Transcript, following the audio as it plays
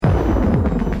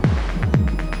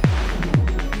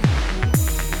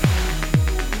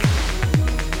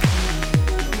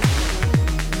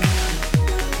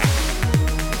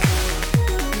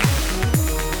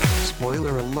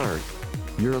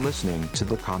listening to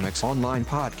the Comics Online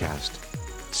Podcast.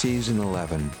 Season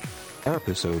 11.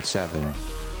 Episode 7.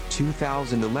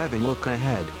 2011 Look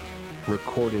Ahead.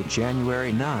 Recorded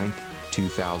January 9th,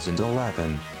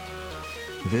 2011.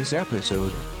 This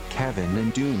episode, Kevin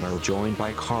and Doom are joined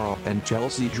by Carl and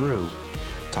Chelsea Drew.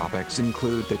 Topics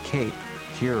include the Cape,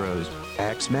 Heroes,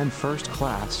 X-Men First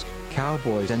Class,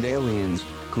 Cowboys and Aliens,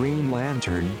 Green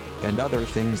Lantern, and other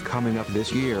things coming up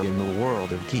this year in the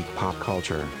world of geek pop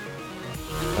culture.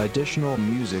 Additional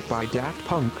music by Daft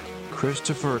Punk,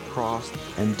 Christopher Cross,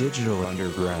 and Digital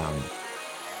Underground.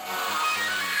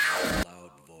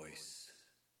 Loud voice,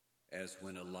 as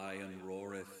when a lion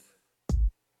roareth,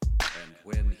 and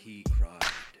when he cried,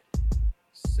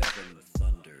 7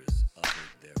 thunders uttered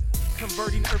their voice.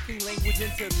 Converting earthly language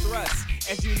into thrust.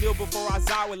 As you kneel before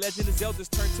Aizawa, Legend of Zelda's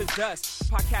turn to dust.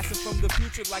 Podcasting from the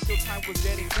future like your time was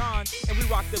dead and gone. And we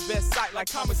rock the best site like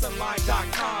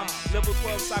comicsonline.com. Level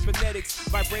 12 cybernetics,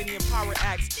 vibranium power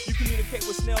acts. You communicate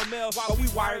with snail mail while we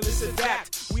wireless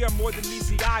adapt. We are more than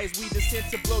ECI as we descend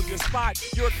to blow your spot.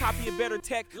 You're a copy of better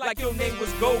tech like your name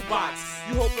was GoBots.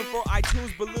 You hoping for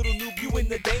iTunes, but little noob, you in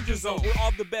the danger zone. We're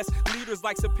all the best leaders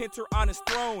like Serpentor on his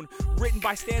throne. Written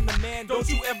by Stan the Man, don't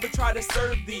you ever try to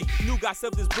serve thee. Nougat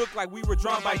of this book like we were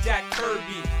drawn by Jack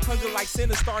Kirby. Hunger like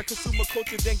Sinistar, consumer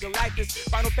culture then Galactus.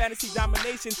 Final Fantasy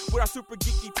domination with our super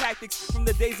geeky tactics. From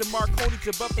the days of Marconi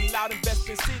to Buff and Loud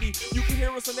Investment City. You can hear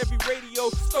us on every radio,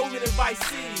 Stolen and Vice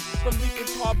City. From leaping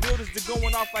tall buildings to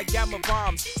going off like gamma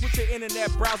bombs. Switch your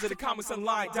internet browser to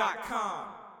comicsonline.com.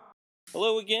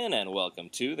 Hello again, and welcome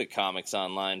to the Comics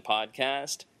Online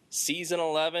Podcast, Season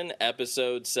 11,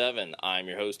 Episode 7. I'm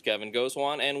your host, Kevin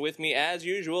Goswan, and with me, as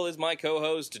usual, is my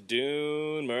co-host,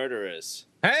 Dune Murderous.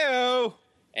 Heyo!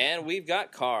 And we've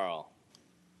got Carl.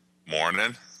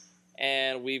 Morning.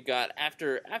 And we've got,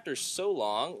 after so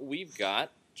long, we've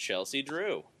got Chelsea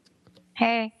Drew.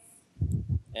 Hey.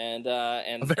 And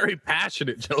A very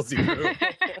passionate Chelsea Drew.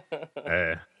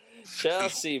 Hey.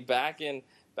 Chelsea back in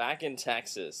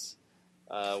Texas.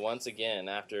 Once again,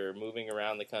 after moving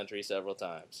around the country several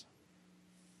times.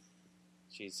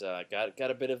 She's got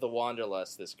a bit of the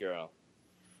wanderlust, this girl.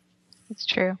 It's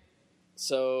true.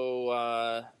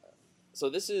 So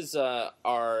this is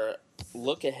our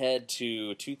look ahead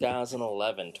to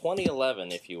 2011,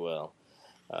 if you will,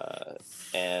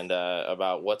 and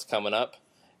about what's coming up,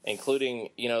 including,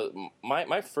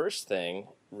 my first thing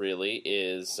really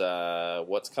is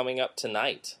what's coming up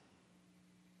tonight.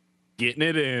 Getting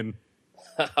it in.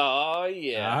 Oh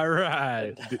yeah! All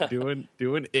right, doing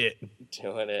it.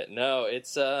 Doing it. No,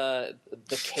 it's the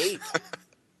Cape.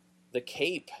 The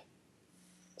Cape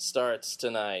starts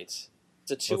tonight.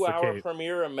 It's a 2-hour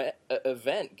premiere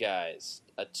event, guys.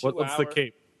 A 2-hour. What's the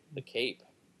Cape? The Cape.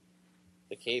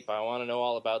 The Cape. I want to know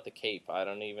all about the Cape. I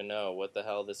don't even know what the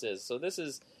hell this is. So this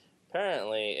is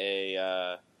apparently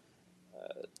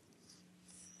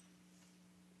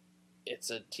it's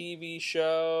a TV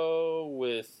show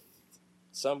with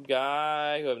some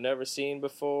guy who I've never seen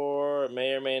before. It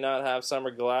may or may not have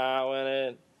Summer Glau in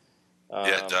it.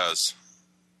 Yeah, it does.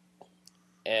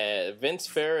 And Vince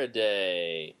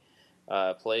Faraday,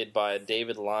 played by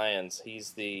David Lyons.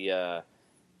 He's the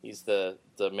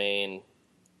main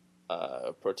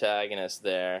protagonist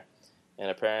there, and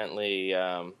apparently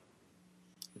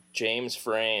James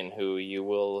Frain, who you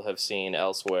will have seen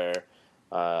elsewhere,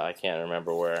 I can't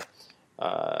remember where,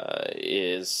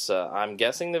 is I'm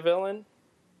guessing the villain.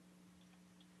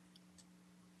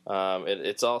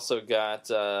 It's also got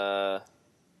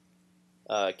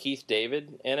Keith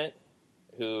David in it,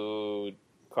 who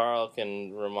Carl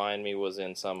can remind me was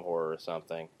in some horror or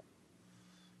something.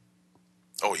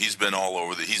 Oh, he's been all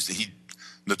over. He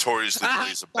notoriously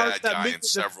plays a bad guy in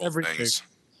several things.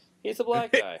 He's a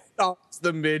black guy. Oh, it's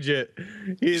the midget.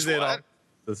 He's in all what?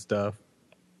 the stuff.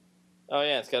 Oh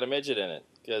yeah, it's got a midget in it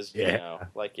because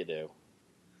like you do.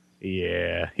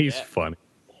 Yeah, he's funny.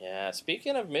 Yeah,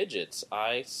 speaking of midgets,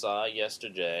 I saw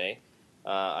yesterday.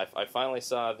 I finally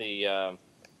saw the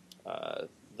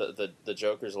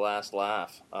Joker's Last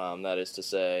Laugh. That is to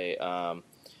say,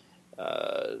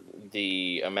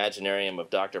 the Imaginarium of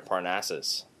Dr.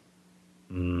 Parnassus.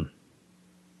 Mm.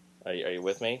 Are you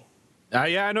with me?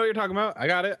 Yeah, I know what you're talking about. I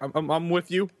got it. I'm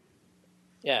with you.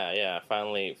 Yeah.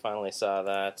 Finally saw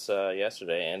that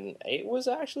yesterday, and it was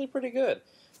actually pretty good.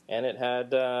 And it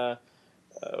had.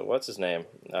 What's his name?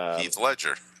 Heath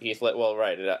Ledger. Well,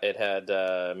 right. It had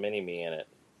Mini-Me in it.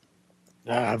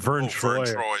 Vern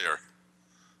Troyer.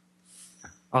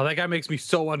 Oh, that guy makes me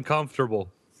so uncomfortable.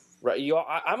 Right.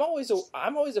 I'm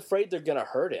always afraid they're gonna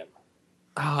hurt him.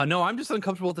 Oh, no, I'm just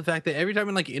uncomfortable with the fact that every time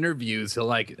in like interviews he'll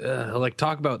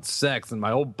talk about sex, and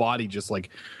my whole body just like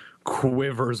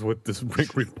quivers with this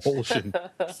repulsion.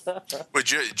 But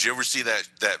did you ever see that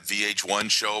VH1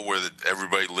 show where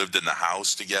everybody lived in the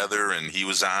house together and he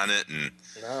was on it, and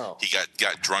No. he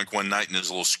got drunk one night in his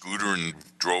little scooter and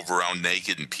drove around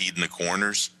naked and peed in the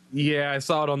corners? Yeah, I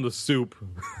saw it on The Soup.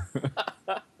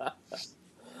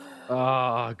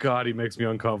 Oh God, he makes me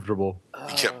uncomfortable.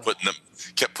 He kept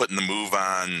putting the move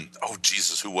on. Oh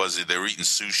Jesus, who was it? They were eating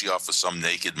sushi off of some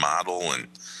naked model, and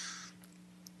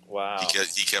Wow.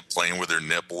 he kept playing with her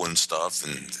nipple and stuff.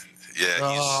 And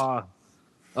yeah,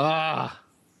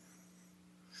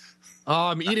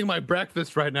 I'm eating my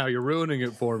breakfast right now. You're ruining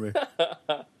it for me.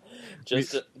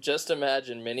 Just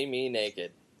imagine Mini-Me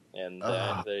naked, and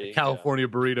there you California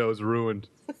burrito is ruined.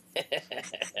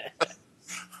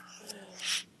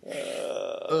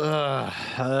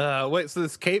 Wait, so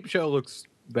this Cape show looks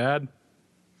bad?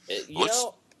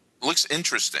 looks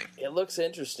interesting. It looks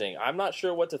interesting. I'm not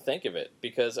sure what to think of it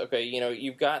because, okay,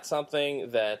 you've got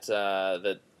something that's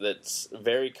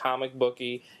very comic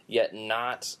booky, yet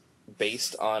not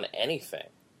based on anything.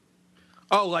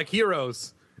 Oh, like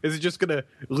Heroes. Is it just going to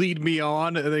lead me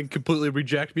on and then completely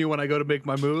reject me when I go to make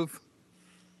my move?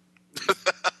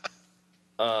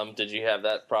 Did you have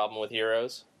that problem with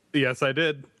Heroes? Yes, I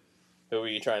did. Who were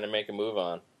you trying to make a move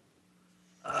on?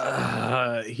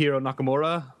 Hiro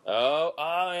Nakamura. Oh,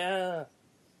 yeah.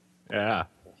 Yeah.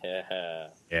 Yeah.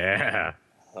 Yeah.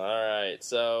 All right.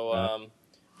 So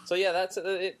yeah, that's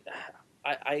it.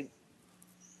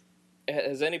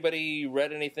 Has anybody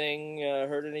read anything,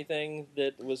 heard anything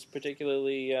that was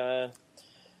particularly?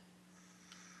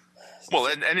 Well,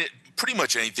 and pretty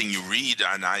much anything you read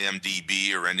on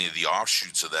IMDb or any of the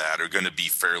offshoots of that are going to be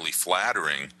fairly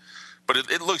flattering. But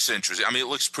it looks interesting. I mean, it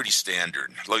looks pretty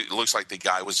standard. It looks like the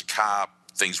guy was a cop.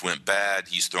 Things went bad.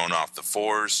 He's thrown off the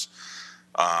force.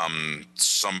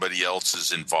 Somebody else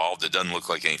is involved. It doesn't look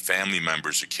like any family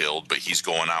members are killed, but he's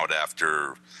going out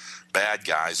after bad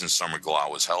guys, and Summer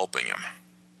Glau was helping him.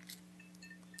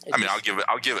 I'll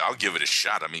give it a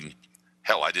shot. I mean,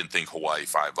 hell, I didn't think Hawaii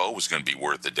Five-0 was going to be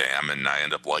worth a damn, and I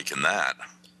end up liking that.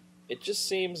 It just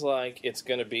seems like it's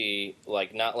going to be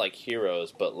like not like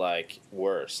Heroes, but like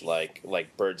worse, like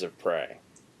Birds of Prey.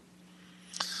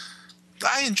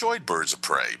 I enjoyed Birds of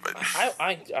Prey, but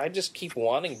I just keep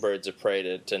wanting Birds of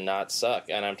Prey to not suck,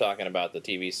 and I'm talking about the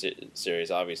TV series.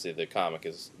 Obviously, the comic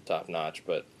is top notch,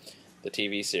 but the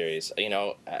TV series,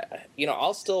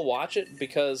 I'll still watch it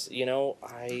because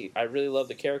I really love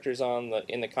the characters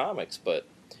in the comics, but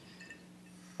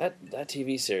that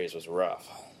TV series was rough.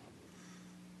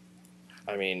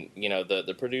 I mean,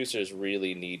 the producers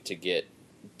really need to get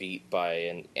beat by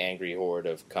an angry horde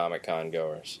of Comic-Con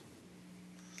goers.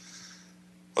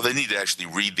 Well, they need to actually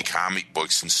read the comic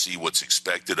books and see what's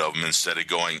expected of them instead of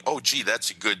going, oh, gee,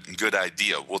 that's a good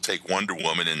idea. We'll take Wonder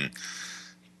Woman and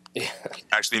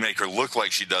actually make her look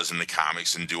like she does in the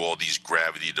comics and do all these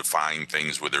gravity-defying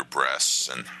things with her breasts.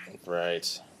 And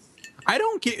right. I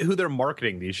don't get who they're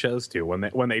marketing these shows to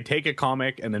when they take a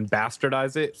comic and then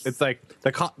bastardize it. It's like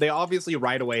they obviously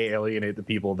right away alienate the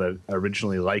people that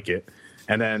originally like it,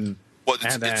 and then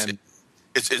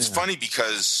it's funny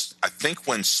because I think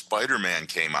when Spider-Man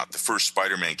came out, the first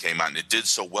Spider-Man came out, and it did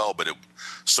so well, but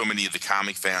so many of the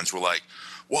comic fans were like,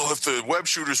 well, if the web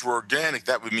shooters were organic,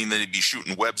 that would mean that he'd be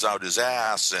shooting webs out his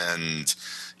ass, and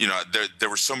there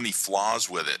were so many flaws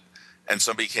with it. And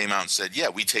somebody came out and said, yeah,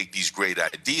 we take these great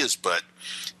ideas, but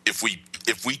if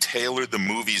we tailor the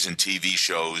movies and TV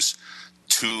shows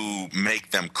to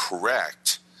make them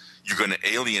correct, you're going to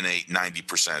alienate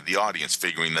 90% of the audience,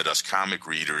 figuring that us comic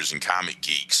readers and comic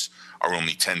geeks are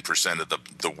only 10% of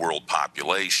the world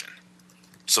population.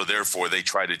 So therefore, they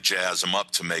try to jazz them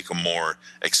up to make them more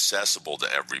accessible to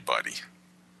everybody.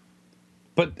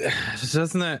 But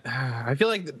doesn't that... I feel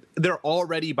like they're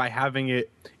already, by having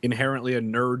it inherently a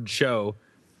nerd show,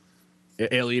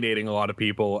 alienating a lot of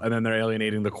people, and then they're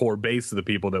alienating the core base of the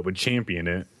people that would champion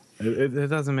it. It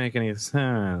doesn't make any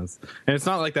sense. And it's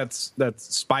not like that's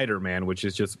Spider-Man, which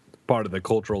is just part of the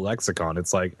cultural lexicon.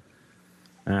 It's like,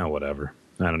 whatever.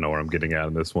 I don't know where I'm getting at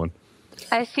in this one.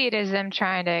 I see it as them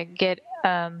trying to get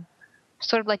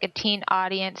sort of like a teen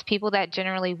audience, people that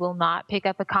generally will not pick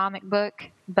up a comic book,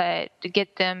 but to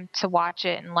get them to watch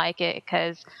it and like it,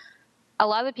 because a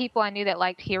lot of the people I knew that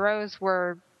liked Heroes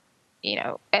were,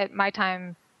 at my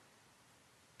time,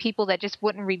 people that just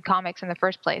wouldn't read comics in the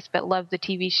first place, but loved the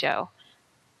TV show.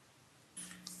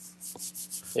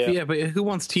 Yeah, but who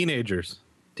wants teenagers?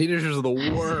 Teenagers are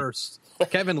the worst.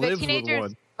 Kevin lives with one.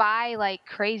 Teenagers buy like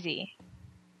crazy.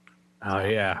 Oh,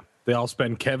 yeah. They all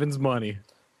spend Kevin's money.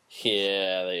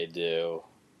 Yeah, they do.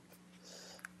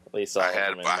 At least I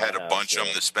had a bunch of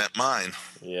them that spent mine.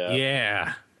 Yeah.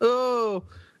 Yeah. Oh,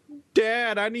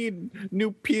 Dad, I need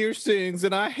new piercings,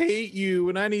 and I hate you,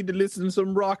 and I need to listen to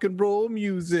some rock and roll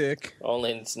music.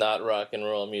 Only it's not rock and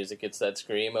roll music. It's that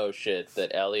screamo shit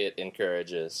that Elliot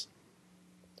encourages.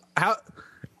 How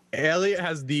Elliot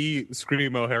has the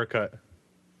screamo haircut.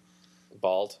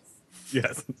 Bald.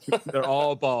 Yes, they're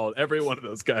all bald. Every one of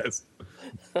those guys.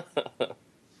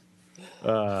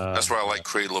 That's why I like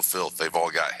Cradle of Filth. They've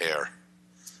all got hair.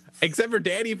 Except for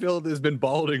Danny Field has been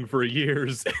balding for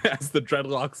years. Has the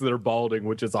dreadlocks that are balding,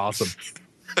 which is awesome.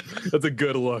 That's a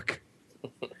good look.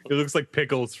 It looks like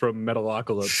Pickles from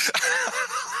Metalocalypse.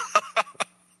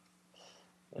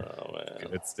 Oh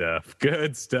man, Good stuff.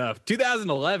 Good stuff.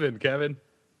 2011, Kevin.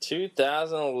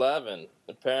 2011.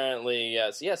 Apparently,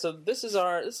 yes. Yeah. So this is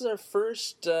our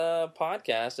first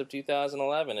podcast of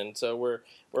 2011, and so we're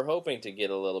hoping to get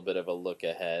a little bit of a look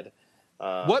ahead.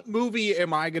 What movie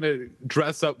am I going to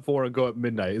dress up for and go at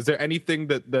midnight? Is there anything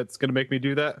that's going to make me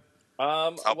do that?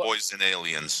 Cowboys and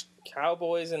Aliens.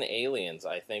 Cowboys and Aliens,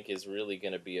 I think, is really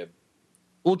going to be a...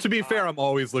 Well, to be fair, I'm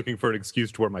always looking for an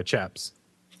excuse to wear my chaps.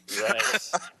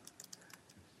 Right.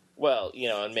 Well, you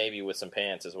know, and maybe with some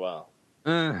pants as well.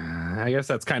 I guess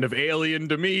that's kind of alien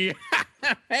to me.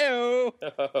 Hey-o.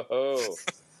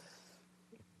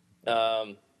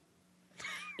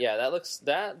 Yeah, that looks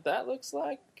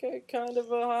like a kind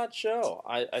of a hot show.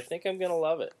 I think I'm gonna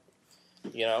love it.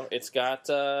 You know, it's got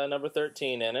number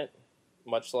 13 in it,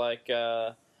 much like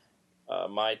my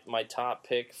top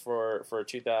pick for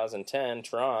 2010,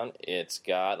 Tron. It's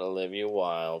got Olivia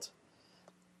Wilde,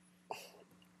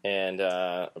 and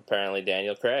apparently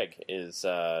Daniel Craig is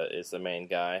the main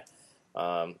guy.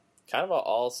 Kind of an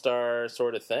all-star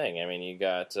sort of thing. I mean, you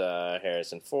got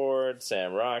Harrison Ford,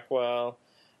 Sam Rockwell.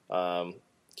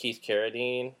 Keith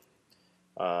Carradine,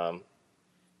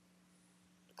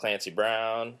 Clancy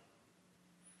Brown,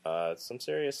 some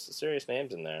serious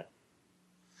names in there.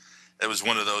 It was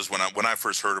one of those when I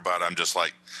first heard about it, I'm just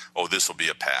like, oh, this will be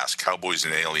a pass. Cowboys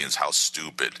and Aliens, how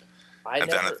stupid.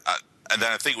 Then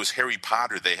I think it was Harry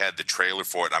Potter. They had the trailer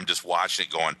for it. I'm just watching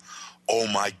it going, oh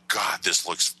my God, this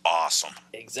looks awesome.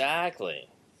 Exactly.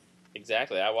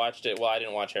 I watched it. Well, I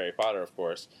didn't watch Harry Potter, of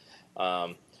course.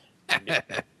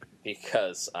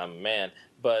 Because I'm a man,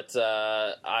 but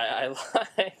I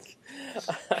like.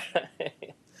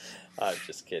 I'm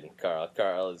just kidding, Carl.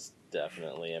 Carl is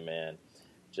definitely a man.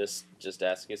 Just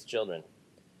ask his children.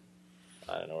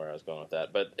 I don't know where I was going with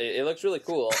that, but it looks really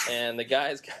cool. And the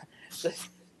guy's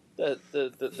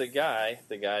the guy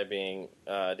being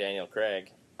Daniel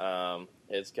Craig,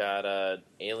 has got a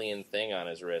alien thing on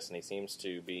his wrist, and he seems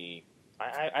to be.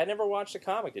 I never watched the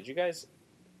comic. Did you guys?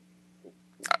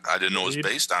 I didn't know it was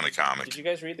based on a comic. Did you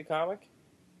guys read the comic?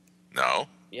 No.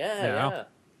 Yeah.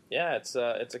 It's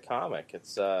a comic.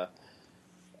 It's who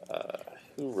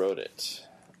wrote it?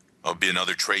 It'll be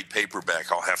another trade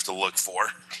paperback I'll have to look for.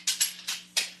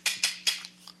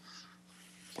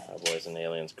 Cowboys and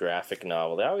Aliens graphic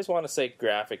novel. They always want to say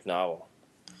graphic novel.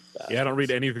 Yeah, I don't read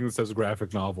anything that says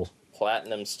graphic novel.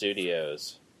 Platinum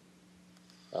Studios.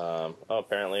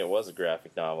 Apparently it was a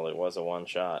graphic novel. It was a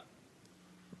one-shot.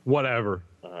 Whatever.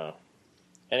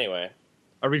 Anyway.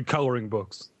 I read coloring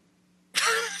books.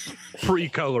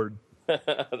 Pre-colored.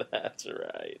 That's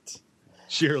right.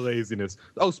 Sheer laziness.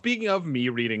 Oh, speaking of me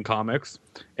reading comics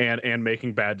and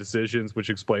making bad decisions, which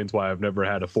explains why I've never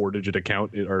had a 4-digit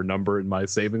account or number in my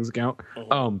savings account.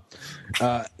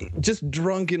 Mm-hmm. Just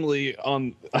drunkenly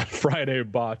on Friday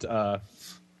bought a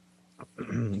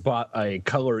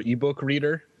color ebook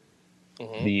reader.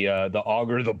 Mm-hmm. The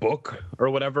Augur the Book or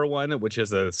whatever one, which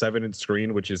is a 7-inch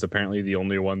screen, which is apparently the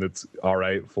only one that's all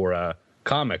right for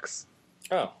comics.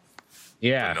 Oh,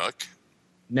 yeah. No.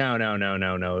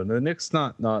 The Nick's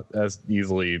not as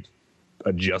easily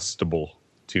adjustable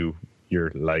to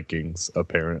your likings.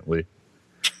 Apparently,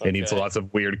 it needs lots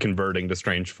of weird converting to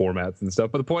strange formats and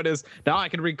stuff. But the point is, now I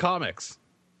can read comics.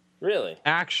 Really?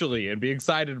 Actually, and be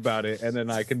excited about it, and then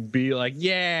I can be like,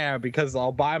 yeah, because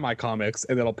I'll buy my comics,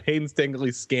 and then I'll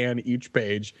painstakingly scan each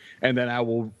page, and then I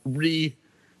will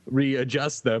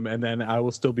readjust them, and then I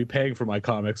will still be paying for my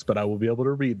comics, but I will be able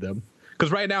to read them.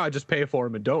 Because right now I just pay for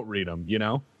them and don't read them, you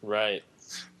know? Right.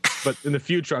 But in the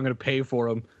future, I'm going to pay for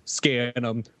them, scan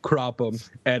them, crop them,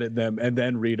 edit them, and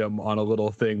then read them on a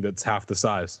little thing that's half the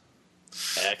size.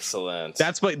 Excellent.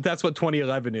 That's what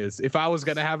 2011 is. If I was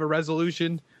going to have a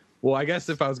resolution, well, I guess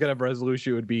if I was going to have a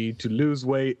resolution, it would be to lose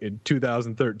weight in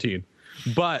 2013.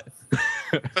 But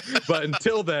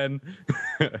until then,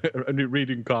 I'm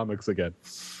reading comics again.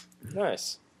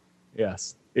 Nice.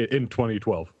 Yes, in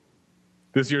 2012.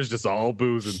 This year's just all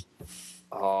boozing.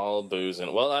 All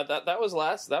boozing. Well, that was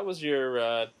last. That was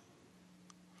your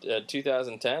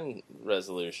 2010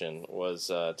 resolution was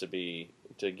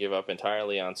to give up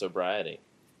entirely on sobriety.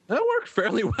 That worked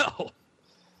fairly well.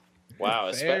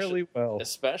 Wow, Fairly well.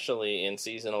 Especially in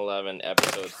season 11,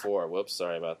 episode 4. Whoops,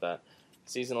 sorry about that.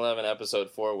 Season 11,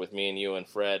 episode 4 with me and you and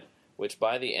Fred, which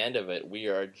by the end of it, we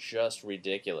are just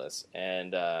ridiculous.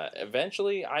 And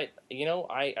eventually, I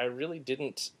really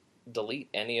didn't delete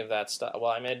any of that stuff.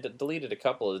 Well, I mean, I deleted a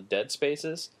couple of dead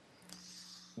spaces,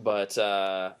 but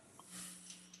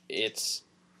it's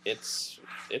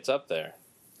up there.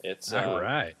 It's All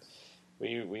right.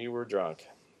 We were drunk.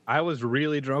 I was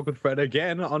really drunk with Fred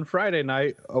again on Friday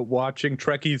night, watching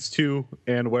Trekkies 2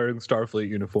 and wearing Starfleet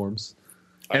uniforms.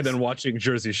 And then watching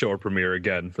Jersey Shore premiere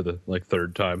again for the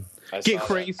third time. Get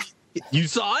crazy! You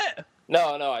saw it?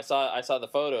 No, I saw the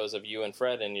photos of you and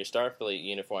Fred in your Starfleet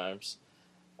uniforms,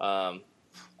 on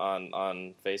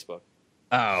Facebook.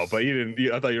 Oh, but you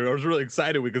didn't. I was really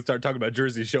excited we could start talking about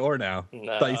Jersey Shore now.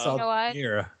 No. I thought you saw You know what? the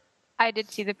premiere. I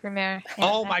did see the premiere.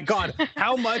 Oh my God!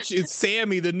 How much is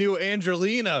Sammy the new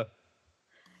Angelina?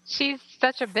 She's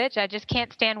such a bitch. I just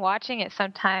can't stand watching it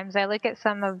sometimes. I look at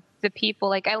some of the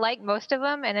people, I like most of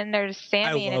them, and then there's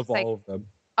Sammy, I and love it's like, all of them.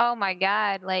 oh my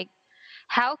God,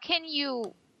 how can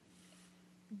you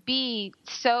be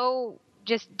so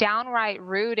just downright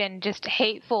rude and just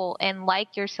hateful and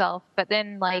like yourself? But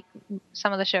then,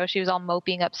 some of the show, she was all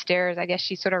moping upstairs. I guess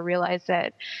she sort of realized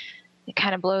that it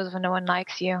kind of blows when no one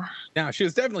likes you. Yeah, she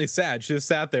was definitely sad. She just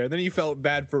sat there. And then you felt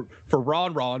bad for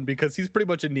Ron because he's pretty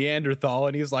much a Neanderthal,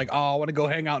 and he's like, oh, I want to go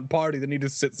hang out and party. Then he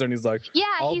just sits there and he's like, Yeah,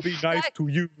 I'll he's be nice stuck. to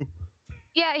you.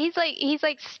 Yeah, he's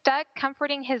stuck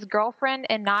comforting his girlfriend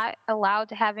and not allowed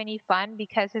to have any fun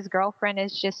because his girlfriend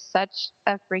is just such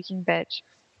a freaking bitch.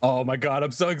 Oh my God,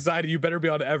 I'm so excited. You better be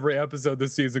on every episode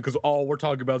this season because all we're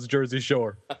talking about is Jersey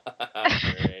Shore.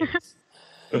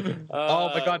 Oh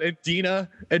my God, and Dina,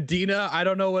 I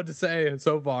don't know what to say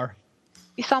so far.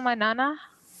 You saw my Nana?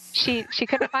 She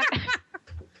couldn't find.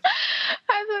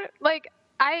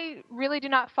 I really do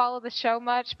not follow the show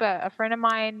much, but a friend of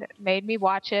mine made me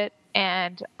watch it,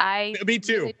 and Me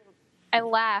too. I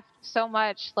laughed so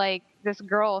much. This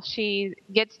girl, she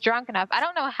gets drunk enough. I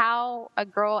don't know how a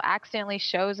girl accidentally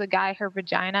shows a guy her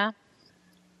vagina.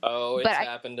 Oh, it's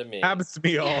happened to me. Happens to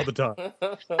me all the time.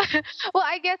 Well,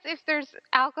 I guess if there's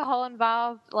alcohol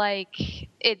involved,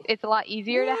 it's a lot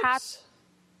easier to have.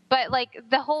 But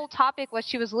the whole topic was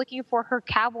she was looking for her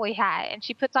cowboy hat, and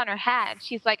she puts on her hat, and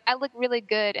she's like, I look really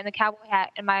good in the cowboy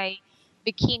hat and my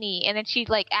bikini. And then she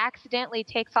accidentally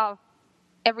takes off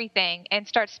everything and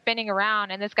starts spinning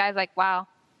around, and this guy's like, wow,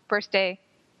 first day.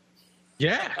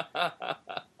 Yeah.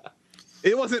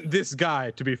 It wasn't this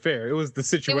guy, to be fair. It was the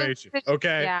situation.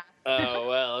 Okay. Yeah. Oh,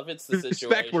 well, if it's the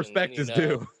situation, Respect is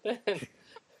due.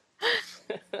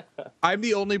 I'm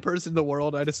the only person in the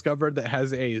world I discovered that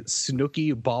has a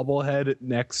Snooki bobblehead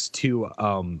next to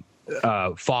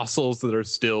fossils that are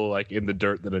still in the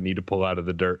dirt that I need to pull out of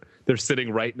the dirt. They're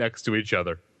sitting right next to each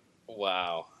other.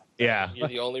 Wow. Yeah. You're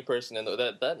the only person in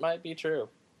that might be true.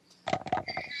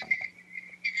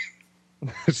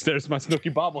 There's my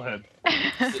Snooki bobblehead.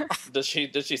 Does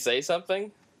she say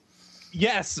something?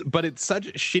 Yes, but it's such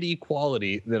shitty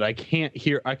quality that I can't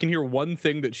hear. I can hear one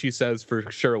thing that she says for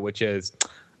sure, which is,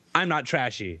 "I'm not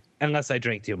trashy unless I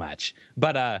drink too much."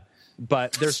 But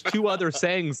there's two other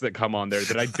sayings that come on there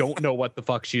that I don't know what the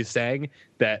fuck she's saying.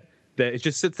 That it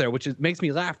just sits there, which makes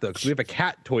me laugh though, because we have a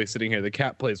cat toy sitting here. The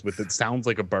cat plays with it. Sounds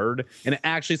like a bird, and it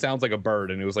actually sounds like a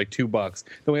bird. And it was $2.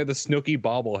 Then we have the Snooki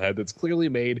bobblehead that's clearly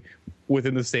made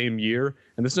within the same year.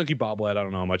 And the Snooki bobblehead, I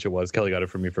don't know how much it was. Kelly got it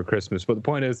for me for Christmas. But the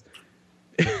point is,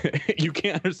 you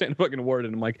can't understand a fucking word,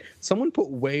 and I'm like, someone put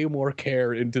way more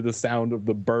care into the sound of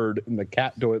the bird and the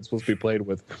cat toy it's supposed to be played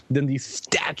with than the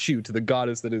statue to the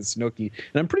goddess that is Snooki.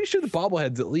 And I'm pretty sure the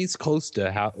bobblehead's at least close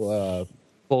to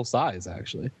full size,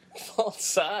 actually. Full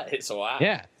size? Wow.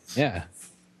 Yeah.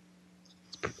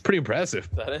 It's pretty impressive.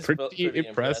 That is pretty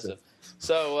impressive.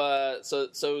 So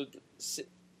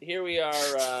here we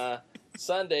are,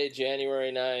 Sunday,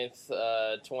 January 9th,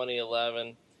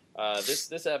 2011.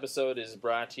 This episode is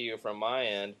brought to you from my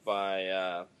end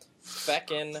by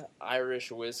Feckin'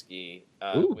 Irish Whiskey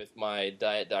with my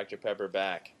Diet Dr. Pepper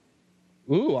back.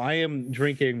 Ooh, I am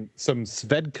drinking some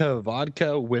Svedka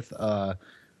vodka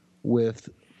with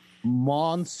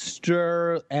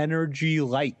Monster Energy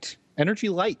Light. Energy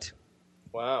Light.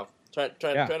 Wow. Trying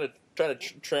to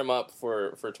trim up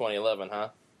for 2011, huh?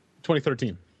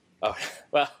 2013. Oh,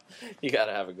 well, you got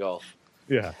to have a goal.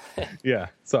 Yeah.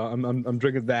 So I'm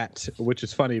drinking that, which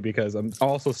is funny because I'm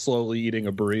also slowly eating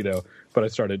a burrito, but I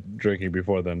started drinking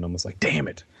before then. And I'm just like, damn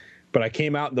it. But I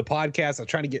came out in the podcast. I was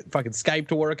trying to get fucking Skype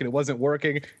to work, and it wasn't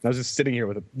working. And I was just sitting here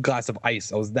with a glass of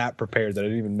ice. I was that prepared that I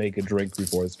didn't even make a drink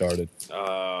before it started.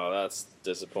 Oh, that's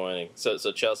disappointing. So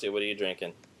Chelsea, what are you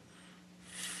drinking?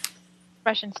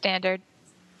 Russian Standard.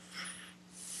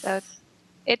 So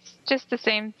it's just the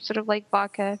same sort of like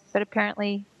vodka, but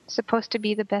apparently supposed to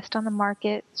be the best on the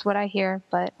market. It's what I hear,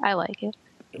 but I like it.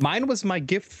 Mine was my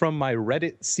gift from my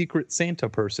Reddit Secret Santa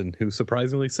person who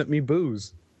surprisingly sent me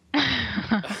booze.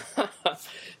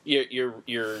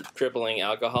 You're crippling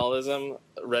alcoholism,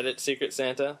 Reddit Secret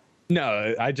Santa?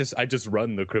 No, I just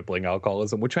run the crippling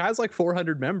alcoholism, which has like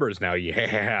 400 members now.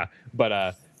 Yeah,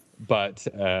 but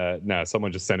no,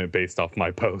 someone just sent it based off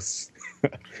my posts,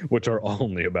 which are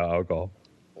only about alcohol.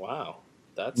 Wow,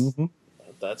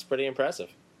 that's pretty impressive.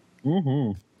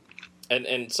 Mm-hmm.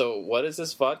 And so, what is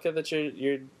this vodka that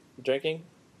you're drinking?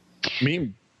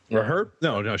 Me or her?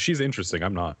 No, she's interesting.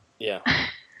 I'm not. Yeah.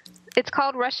 It's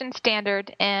called Russian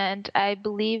Standard, and I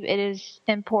believe it is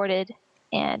imported,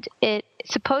 and it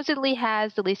supposedly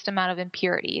has the least amount of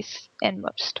impurities in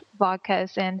most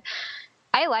vodkas, and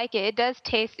I like it.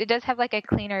 It does have like a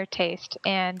cleaner taste,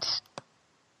 and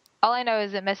all I know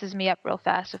is it messes me up real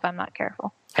fast if I'm not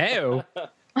careful. Hey,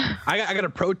 I got a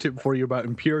pro tip for you about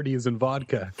impurities in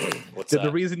vodka. What's that?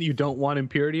 The reason you don't want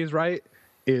impurities, right,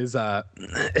 is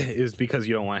because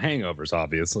you don't want hangovers,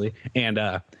 obviously. And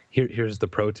here's the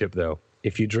pro tip, though.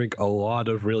 If you drink a lot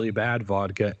of really bad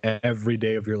vodka every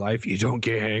day of your life, you don't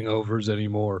get hangovers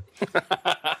anymore.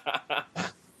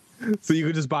 So you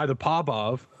can just buy the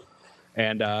Popov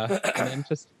and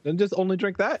just only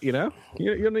drink that. You know,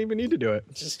 you don't even need to do it.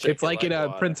 It's like in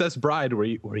water. Princess Bride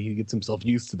where he gets himself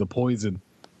used to the poison.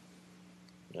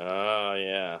 Oh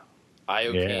yeah,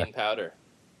 iocane powder.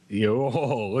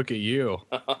 Yo, look at you.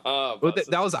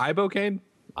 That was ibogaine?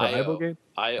 Ibogaine?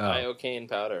 Iocane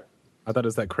powder. I thought it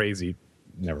was that crazy.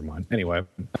 Never mind. Anyway.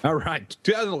 All right.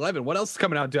 2011. What else is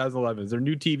coming out in 2011? Is there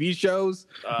new TV shows?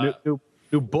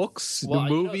 New books? New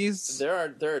movies? There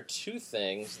are two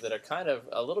things that are kind of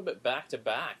a little bit back to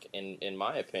back in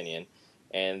my opinion,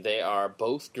 and they are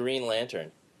both Green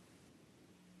Lantern.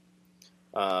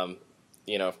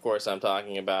 Of course, I'm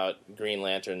talking about Green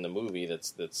Lantern, the movie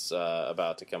that's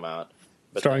about to come out.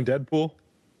 But starring Deadpool?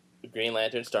 Green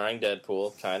Lantern starring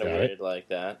Deadpool, kind of weird like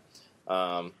that.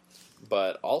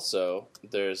 But also,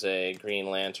 there's a Green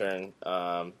Lantern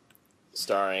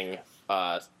starring,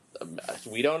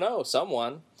 we don't know,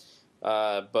 someone.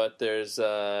 But there's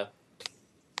going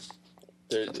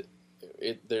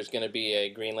to be a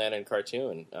Green Lantern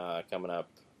cartoon coming up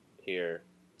here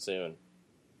soon.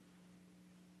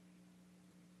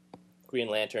 Green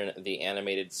Lantern, the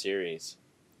animated series.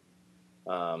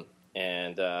 Oh,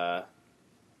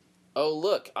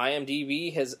 look,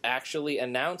 IMDb has actually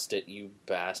announced it, you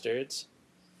bastards.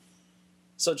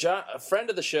 So a friend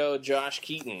of the show, Josh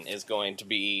Keaton, is going to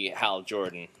be Hal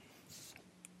Jordan.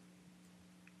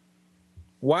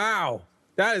 Wow.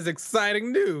 That is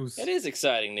exciting news. It is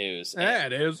exciting news. Yeah,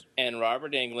 it is. And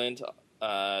Robert Englund,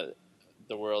 the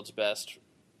world's best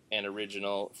and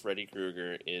original Freddy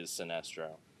Krueger, is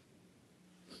Sinestro.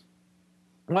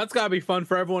 Well, that's got to be fun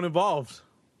for everyone involved.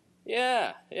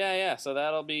 Yeah. So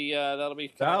that'll be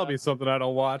something I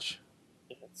don't watch.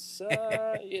 It's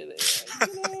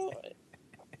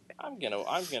I'm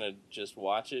gonna just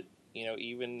watch it.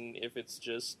 Even if it's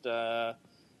just half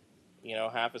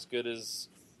as good as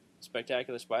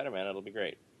Spectacular Spider-Man, it'll be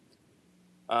great.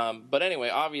 But anyway,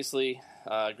 obviously,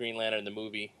 Green Lantern the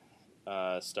movie,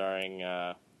 starring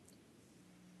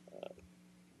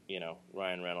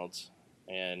Ryan Reynolds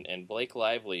and Blake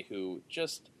Lively, who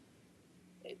just.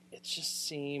 It just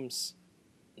seems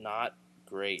not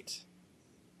great.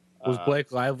 Was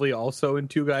Blake Lively also in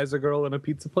Two Guys, a Girl, in a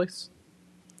Pizza Place?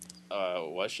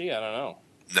 Was she? I don't know.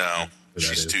 No,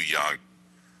 she's too young.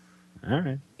 All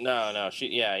right. No.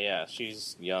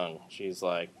 She's young. She's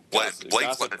like Blake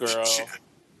Girl.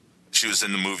 She was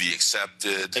in the movie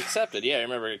Accepted. Accepted, yeah. I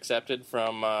remember Accepted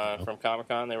from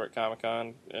Comic-Con. They were at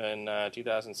Comic-Con in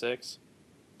 2006.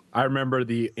 I remember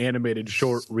the animated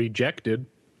short Rejected.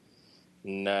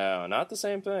 No, not the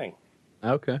same thing.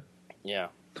 Okay. Yeah.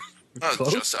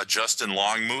 Just a Justin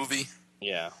Long movie.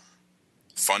 Yeah.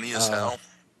 Funny as hell.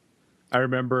 I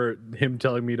remember him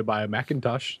telling me to buy a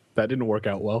Macintosh. That didn't work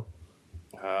out well.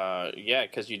 Yeah,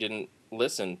 because you didn't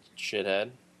listen, shithead.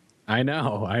 I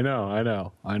know.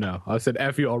 I said,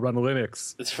 F you, I'll run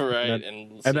Linux. That's right.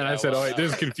 And then I said, wait,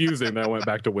 this is confusing. Then I went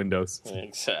back to Windows.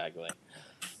 Exactly.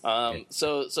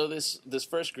 So this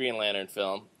first Green Lantern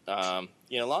film,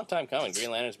 long time coming.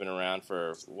 Green Lantern's been around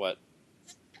for,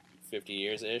 50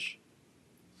 years-ish?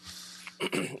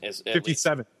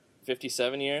 57.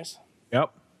 57 years?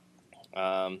 Yep.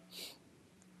 And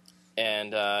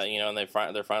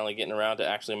they're finally getting around to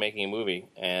actually making a movie.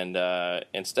 And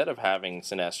instead of having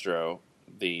Sinestro,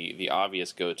 the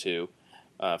obvious go-to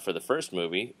for the first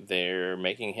movie, they're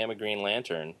making him a Green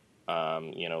Lantern,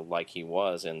 like he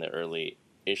was in the early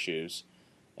issues,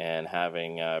 and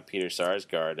having Peter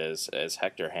Sarsgaard as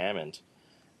Hector Hammond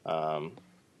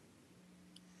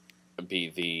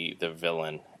be the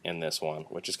villain in this one,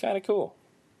 which is kind of cool,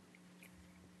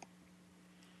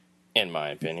 in my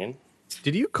opinion.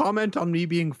 Did you comment on me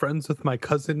being friends with my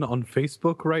cousin on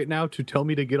Facebook right now to tell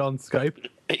me to get on Skype?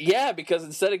 Yeah, because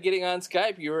instead of getting on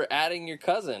Skype, you were adding your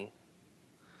cousin.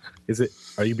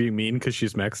 Are you being mean because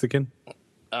she's Mexican?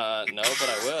 No, but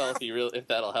I will if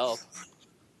that'll help.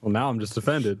 Well, now I'm just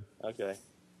offended. Okay.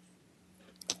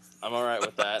 I'm all right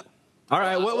with that. All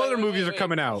right, what other movies are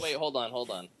coming out? Wait, hold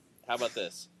on. How about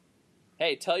this?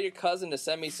 Hey, tell your cousin to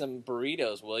send me some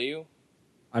burritos, will you?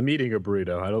 I'm eating a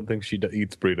burrito. I don't think she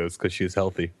eats burritos because she's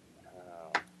healthy.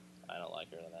 Oh, I don't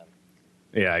like her then.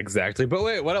 Yeah, exactly. But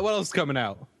wait, what else is coming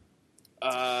out?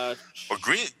 Well,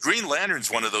 Green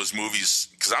Lantern's one of those movies,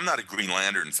 because I'm not a Green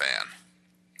Lantern fan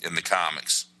in the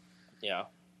comics. Yeah.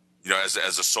 As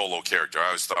a solo character, I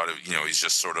always thought he's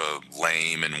just sort of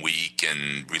lame and weak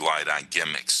and relied on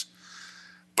gimmicks.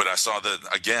 But I saw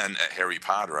again at Harry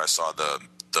Potter, I saw the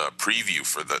preview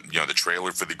for the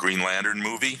trailer for the Green Lantern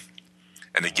movie.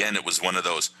 And again, it was one of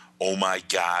those, oh my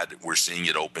God, we're seeing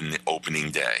it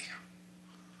opening day.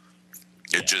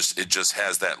 It just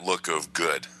has that look of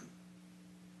good.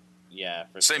 Yeah,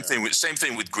 same thing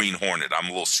with Green Hornet. I'm a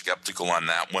little skeptical on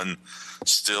that one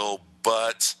still,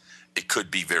 but it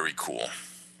could be very cool.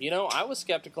 I was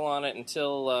skeptical on it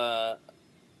until I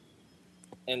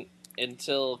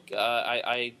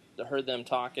heard them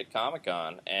talk at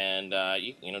Comic-Con, and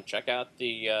check out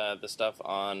the stuff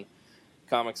on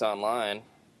Comics Online,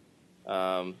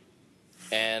 and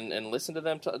listen to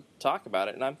them talk about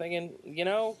it. And I'm thinking,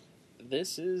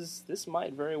 this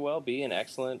might very well be an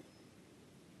excellent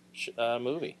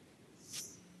movie.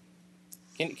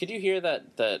 Could you hear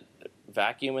that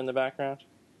vacuum in the background?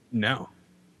 No.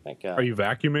 Thank God. Are you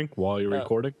vacuuming while you're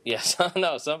recording? Yes.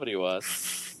 No, somebody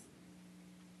was.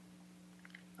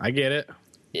 I get it.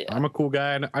 Yeah. I'm a cool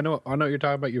guy. I know what you're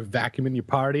talking about. You're vacuuming, you're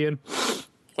partying.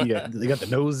 You got the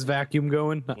nose vacuum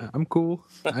going. I'm cool.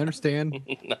 I understand.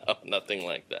 No, nothing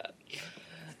like that.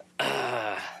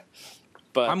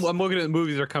 But I'm looking at the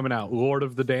movies that are coming out. Lord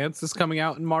of the Dance is coming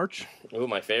out in March. Ooh,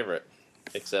 my favorite.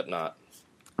 Except not.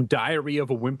 Diary of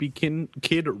a Wimpy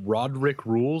Kid, Roderick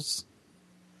Rules.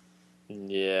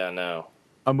 Yeah, no.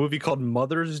 A movie called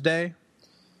Mother's Day.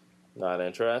 Not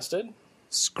interested.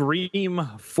 Scream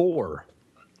 4.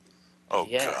 Oh,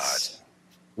 yes.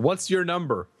 God. What's Your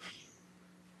Number?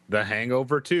 The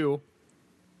Hangover 2.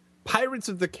 Pirates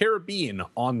of the Caribbean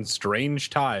on Strange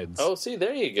Tides. Oh, see,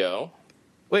 there you go.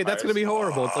 Wait, that's going to be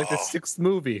horrible. It's like the 6th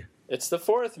movie. It's the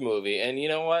 4th movie, and you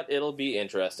know what? It'll be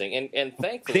interesting. And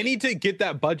thankfully... They need to get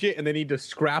that budget, and they need to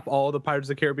scrap all the Pirates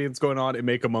of the Caribbean's going on and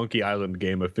make a Monkey Island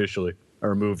game officially.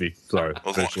 Or a movie, sorry,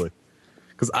 officially.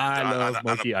 Because I love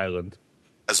Monkey Island.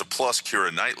 As a plus,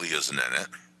 Keira Knightley isn't in it.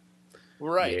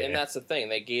 Right, Yeah. and that's the thing.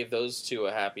 They gave those two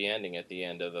a happy ending at the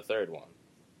end of the third one.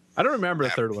 I don't remember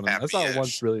the third one. I saw it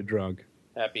once really drunk.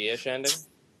 Happy-ish ending?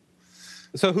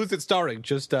 So who's it starring?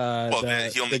 Just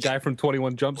the guy from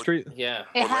 21 Jump Street? Yeah.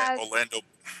 It has,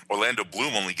 Orlando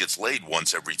Bloom only gets laid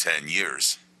once every 10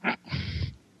 years.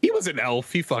 He was an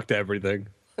elf. He fucked everything.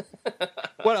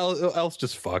 What else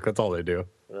just fuck? That's all they do.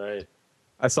 Right.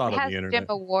 I saw it it on has the internet.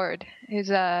 Gemma Ward, who's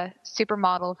a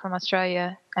supermodel from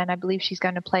Australia, and I believe she's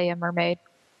going to play a mermaid.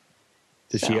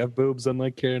 Does she have boobs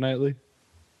unlike Keira Knightley?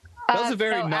 That was a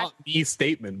very not me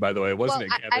statement, by the way, wasn't it,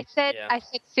 Kevin? I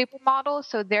said supermodel,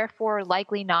 so therefore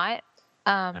likely not.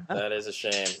 That is a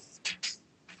shame.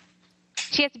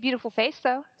 She has a beautiful face,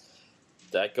 though.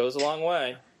 That goes a long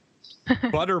way.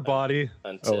 Butter body.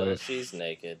 Until she's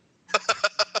naked.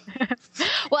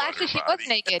 Well, actually, she was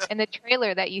naked in the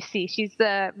trailer that you see. She's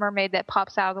the mermaid that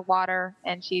pops out of the water,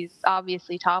 and she's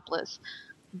obviously topless.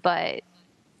 But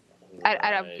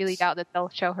I really doubt that they'll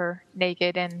show her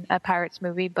naked in a Pirates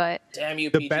movie. But damn you,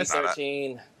 The best-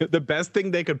 PG-13. The best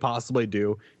thing they could possibly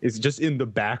do is just in the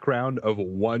background of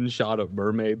one shot of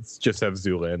mermaids, just have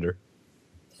Zoolander.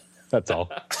 That's all.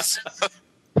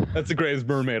 That's the greatest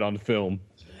mermaid on film.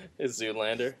 Is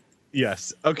Zoolander?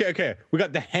 Yes. Okay. We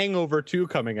got The Hangover 2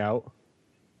 coming out.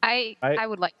 I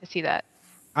would like to see that.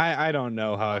 I don't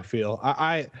know how I feel.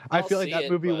 I feel like see that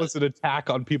it, movie but- was an attack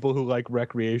on people who like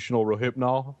recreational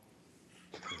Rohypnol.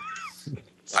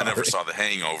 I never saw The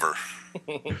Hangover.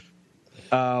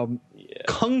 Yeah.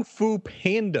 Kung Fu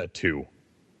Panda 2.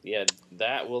 Yeah,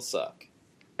 that will suck.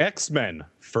 X-Men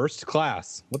First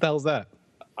Class. What the hell is that?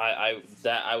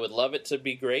 I would love it to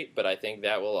be great, but I think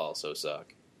that will also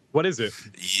suck. What is it?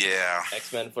 Yeah.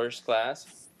 X-Men First Class.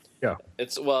 Yeah.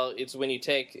 It's when you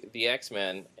take the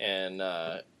X-Men and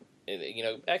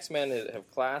X-Men have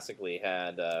classically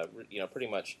had pretty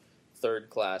much third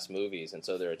class movies, and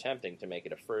so they're attempting to make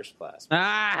it a first class movie.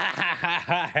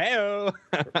 Hey-o.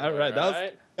 All right.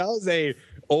 That was a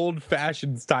old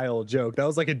fashioned style joke. That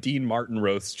was like a Dean Martin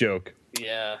roast joke.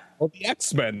 Yeah. Well, the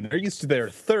X-Men, they're used to their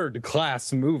third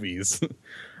class movies.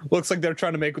 Looks like they're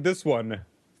trying to make this one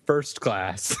first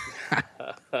class.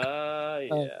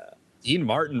 Yeah. Dean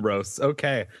Martin roasts.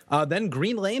 Okay. Then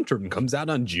Green Lantern comes out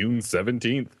on June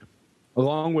 17th,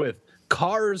 along with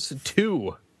Cars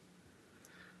 2.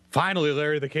 Finally,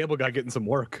 Larry the Cable Guy getting some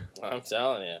work. I'm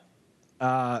telling you.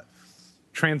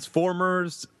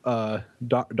 Transformers,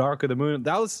 Dark of the Moon.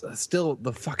 That was still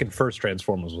the fucking first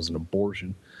Transformers was an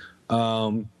abortion.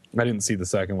 I didn't see the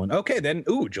second one. Okay, then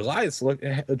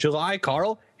July,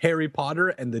 Carl, Harry Potter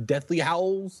and the Deathly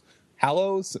Hallows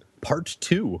Part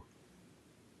 2.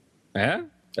 Hermione,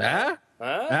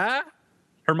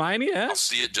 I'll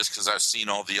see it just because I've seen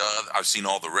all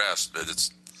the rest, but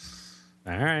it's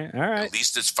all right. at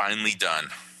least it's finally done.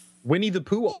 Winnie the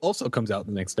Pooh also comes out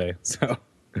the next day. So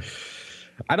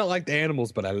I don't like the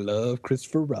animals, but I love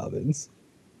Christopher Robbins.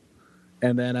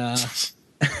 And then and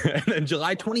then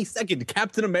July 22nd,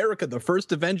 Captain America, the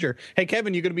First Avenger. Hey,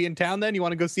 Kevin, you going to be in town then? You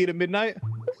want to go see it at midnight?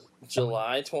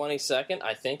 July 22nd,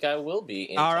 I think I will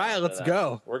be in All town right, let's for that.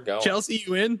 go. We're going. Chelsea,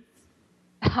 you in?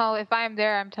 Oh, if I'm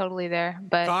there, I'm totally there.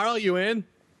 But Carl, you in?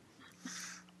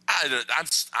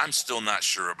 I'm still not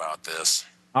sure about this.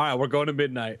 All right, we're going to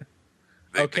midnight.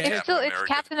 Okay. it's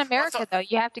Captain America, though.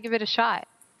 You have to give it a shot.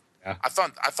 I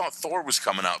thought Thor was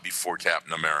coming out before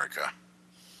Captain America.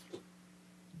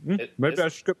 Maybe I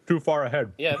skipped too far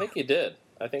ahead. Yeah, I think you did.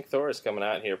 I think Thor is coming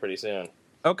out here pretty soon.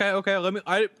 Okay. I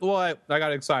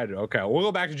got excited. Okay, we'll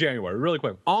go back to January really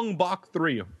quick. Ong Bak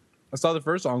 3. I saw the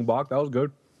first Ong Bak. That was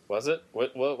good. Was it?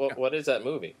 What is that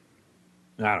movie?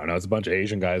 I don't know. It's a bunch of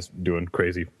Asian guys doing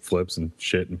crazy flips and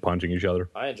shit and punching each other.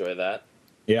 I enjoy that.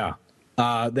 Yeah.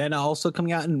 Then also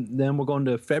coming out, and then we're going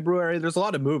to February. There's a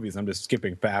lot of movies. I'm just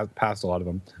skipping past a lot of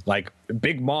them. Like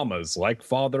Big Mamas, Like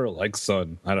Father, Like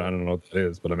Son. I don't know what that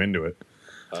is, but I'm into it.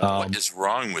 What is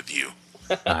wrong with you?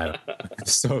 I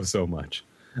don't, so much.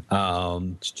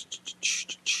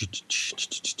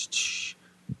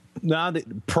 Now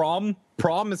Prom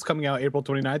is coming out April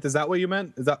 29th. Is that what you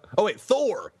meant? Is that? Oh wait,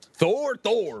 Thor,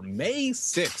 May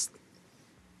 6th.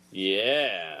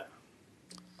 Yeah.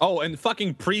 Oh, and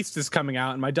fucking Priest is coming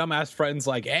out, and my dumbass friend's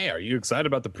like, "Hey, are you excited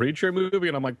about the Preacher movie?"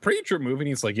 And I'm like, "Preacher movie?" And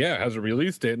he's like, "Yeah, it has a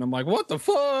release date." And I'm like, "What the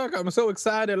fuck? I'm so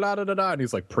excited!" La da da da. And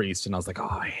he's like, "Priest," and I was like,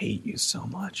 "Oh, I hate you so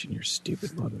much and your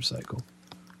stupid motorcycle."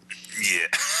 Yeah.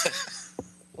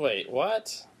 Wait,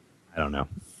 what? I don't know.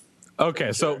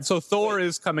 Okay, so Thor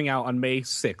is coming out on May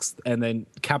 6th, and then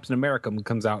Captain America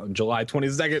comes out on July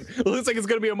 22nd. It looks like it's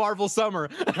going to be a Marvel summer.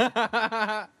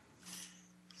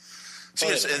 See,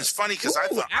 it's funny because I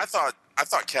thought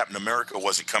Captain America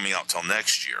wasn't coming out till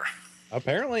next year.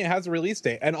 Apparently, it has a release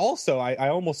date, and also I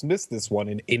almost missed this one.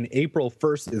 In April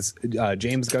 1st is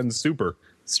James Gunn's Super,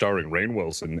 starring Rainn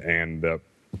Wilson and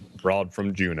Rod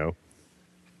from Juno.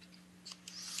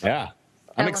 Yeah,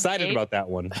 I'm excited about that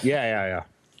one. Yeah.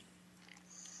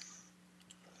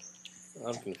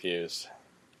 I'm confused.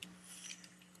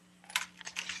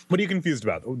 What are you confused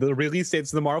about? The release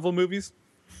dates of the Marvel movies?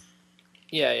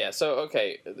 Yeah. So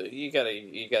okay, you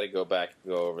gotta go back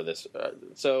and go over this.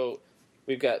 So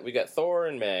we got Thor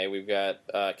in May. We've got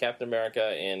Captain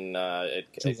America in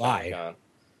July.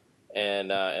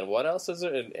 And what else is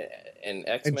there? And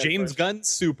X-Men. And James Gunn's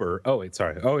Super. Oh wait,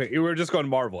 sorry. Oh, wait, we were just going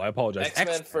Marvel. I apologize.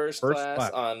 X-Men First Class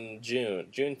on June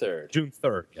 3rd. June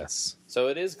 3rd. Yes. So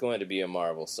it is going to be a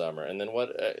Marvel summer. And then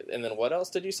what else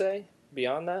did you say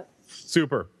beyond that?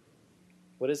 Super.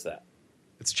 What is that?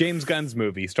 It's James Gunn's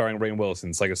movie starring Rainn Wilson.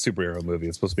 It's like a superhero movie.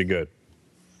 It's supposed to be good.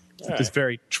 All It's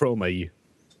very trauma-y.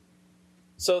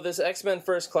 So this X-Men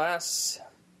First Class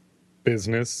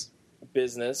business.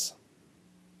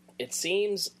 It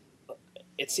seems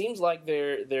like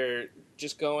they're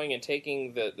just going and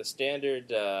taking the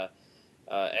standard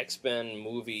X-Men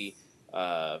movie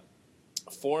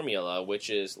formula, which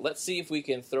is let's see if we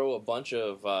can throw a bunch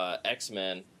of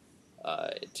X-Men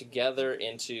together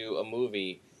into a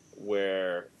movie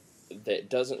where that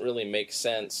doesn't really make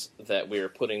sense that we're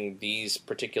putting these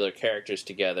particular characters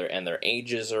together and their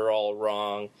ages are all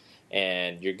wrong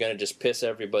and you're going to just piss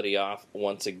everybody off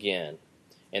once again.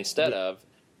 Instead of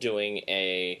doing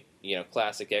a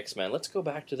classic X-Men, let's go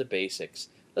back to the basics.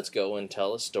 let's go and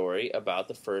tell a story about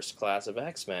the first class of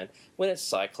X-Men when it's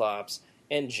Cyclops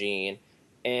and Jean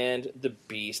and the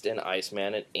Beast and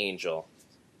Iceman and Angel.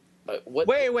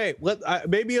 Wait.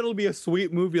 Maybe it'll be a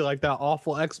sweet movie like that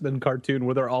awful X-Men cartoon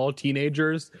where they're all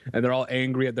teenagers and they're all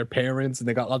angry at their parents and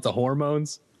they got lots of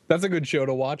hormones. That's a good show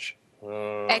to watch.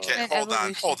 Okay, hold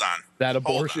on. That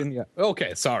abortion, yeah.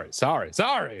 Okay, sorry.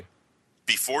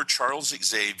 Before Charles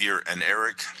Xavier and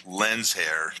Eric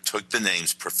Lensherr took the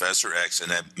names Professor X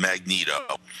and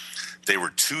Magneto, they were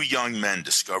two young men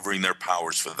discovering their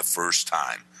powers for the first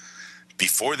time.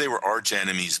 Before they were arch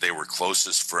enemies, they were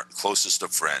closest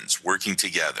of friends, working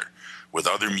together with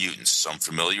other mutants, some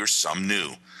familiar, some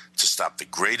new, to stop the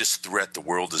greatest threat the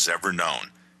world has ever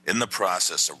known. In the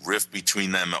process, a rift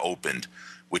between them opened,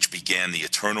 which began the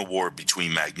eternal war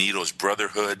between Magneto's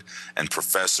Brotherhood and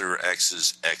Professor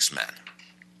X's X-Men.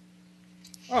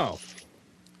 Oh.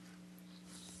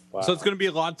 Wow. So it's going to be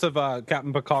lots of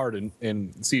Captain Picard in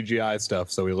CGI stuff,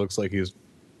 so he looks like he's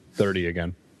 30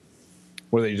 again.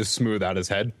 Where they just smooth out his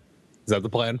head? Is that the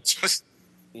plan?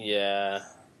 Yeah.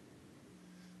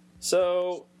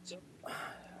 So,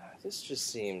 this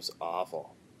just seems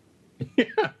awful. Yeah.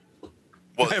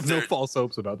 Well, I have no false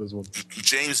hopes about this one.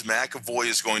 James McAvoy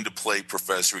is going to play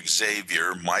Professor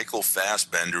Xavier. Michael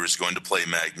Fassbender is going to play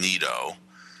Magneto.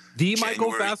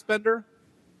 Michael Fassbender?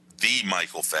 The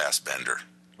Michael Fassbender.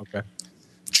 Okay.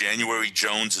 January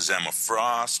Jones is Emma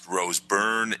Frost. Rose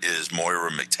Byrne is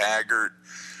Moira McTaggart.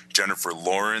 Jennifer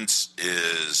Lawrence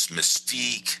is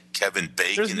Mystique. Kevin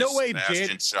Bacon is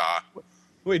Sebastian Shaw.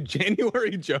 Wait,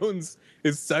 January Jones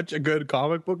is such a good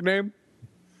comic book name?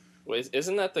 Wait,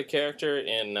 isn't that the character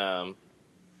in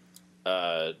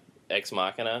Ex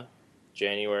Machina?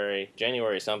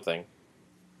 January something.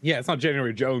 Yeah, it's not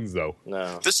January Jones though.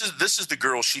 No. This is the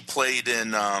girl she played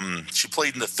in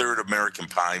the third American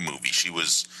Pie movie. She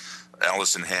was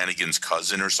Allison Hannigan's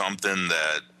cousin or something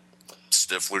that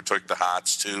Stifler took the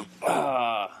hots to.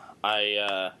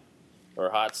 Or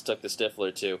Hots took the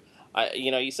Stifler to.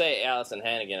 You say Allison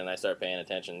Hannigan and I start paying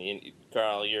attention.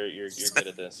 Carl, you're good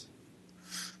at this.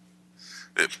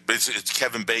 It's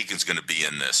Kevin Bacon's going to be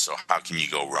in this, so how can you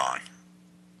go wrong?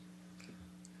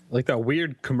 Like that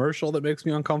weird commercial that makes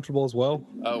me uncomfortable as well.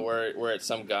 Oh, where it's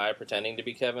some guy pretending to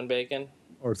be Kevin Bacon?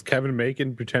 Or it's Kevin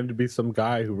Bacon pretending to be some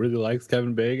guy who really likes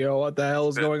Kevin Bacon. Oh, what the hell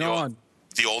is going on?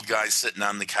 The old guy sitting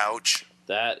on the couch.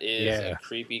 That is a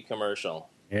creepy commercial.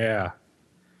 Yeah.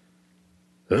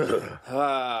 So,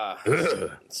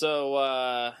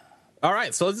 all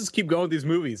right, so let's just keep going with these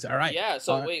movies. All right. Yeah,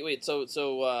 so wait. So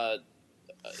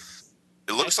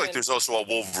it looks like there's also a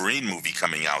Wolverine movie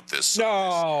coming out this.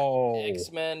 No.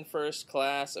 X-Men First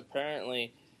Class.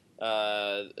 Apparently,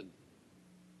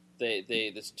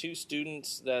 there's two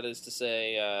students. That is to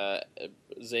say,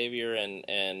 Xavier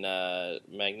and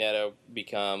Magneto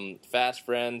become fast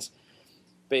friends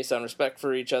based on respect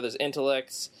for each other's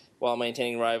intellects, while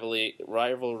maintaining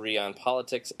rivalry on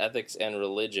politics, ethics, and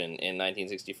religion. In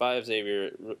 1965,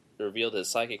 Xavier revealed his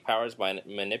psychic powers by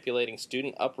manipulating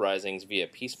student uprisings via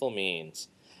peaceful means.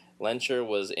 Lensherr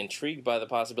was intrigued by the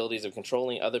possibilities of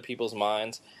controlling other people's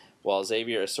minds, while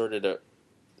Xavier asserted a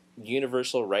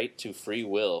universal right to free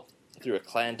will. Through a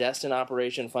clandestine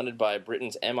operation funded by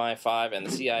Britain's MI5 and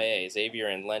the CIA, Xavier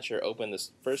and Lensherr opened the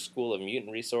first school of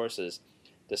mutant resources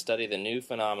to study the new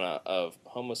phenomena of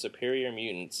Homo superior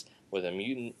mutants with a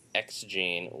mutant X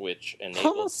gene, which enables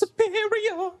Homo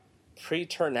superior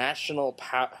preternatural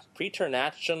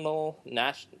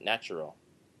natural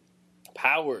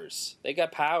powers. They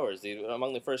got powers.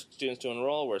 Among the first students to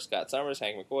enroll were Scott Summers,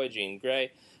 Hank McCoy, Jean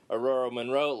Grey, Aurora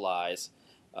Monroe lies,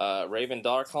 Raven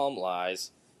Darkholme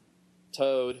lies,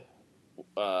 Toad,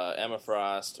 Emma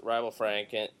Frost, rival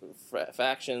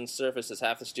factions surface as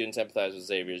half the students empathize with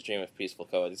Xavier's dream of peaceful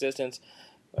coexistence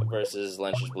versus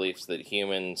Lensherr's beliefs that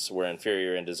humans were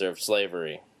inferior and deserved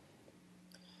slavery.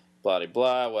 Blah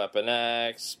blah, Weapon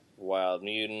X, wild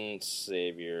mutants,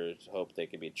 Xavier hoped they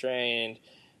could be trained,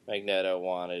 Magneto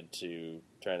wanted to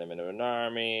turn them into an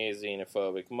army,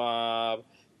 xenophobic mob,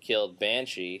 killed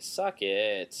Banshee, suck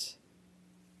it.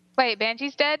 Wait,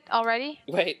 Banshee's dead already?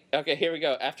 Wait, okay, here we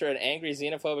go. After an angry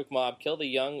xenophobic mob killed a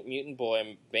young mutant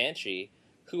boy, Banshee,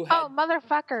 who had... Oh,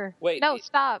 motherfucker. Wait. No,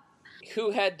 stop.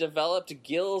 Who had developed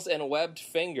gills and webbed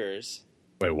fingers.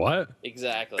 Wait, what?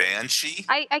 Exactly. Banshee?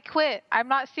 I quit. I'm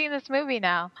not seeing this movie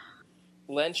now.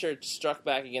 Lensherr struck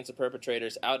back against the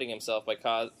perpetrators, outing himself by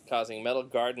causing metal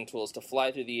garden tools to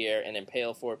fly through the air and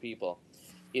impale 4 people.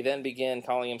 He then began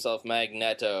calling himself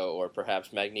Magneto, or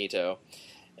perhaps Magneto,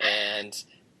 and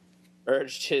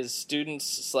urged his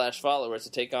students/followers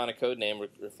to take on a codename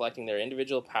reflecting their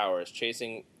individual powers,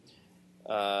 chasing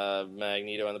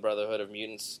Magneto and the Brotherhood of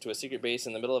Mutants to a secret base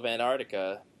in the middle of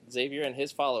Antarctica. Xavier and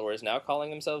his followers, now calling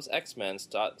themselves X-Men,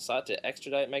 sought to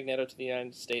extradite Magneto to the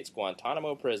United States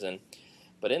Guantanamo prison.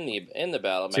 But in the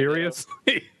battle, Magneto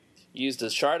Seriously? used a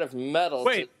shard of metal.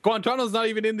 Wait, Guantanamo's not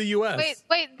even in the U.S.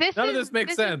 Wait, None of this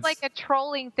makes sense. Is like a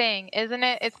trolling thing, isn't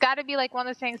it? It's got to be like one of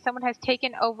those things. Someone has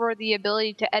taken over the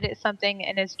ability to edit something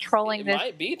and is trolling It this.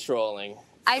 might be trolling.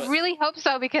 I really hope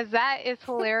so, because that is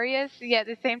hilarious, yet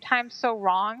at the same time so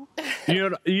wrong. You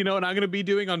know what I'm going to be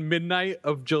doing on midnight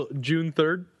of June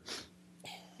 3rd?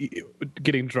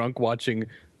 Getting drunk, watching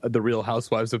The Real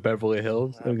Housewives of Beverly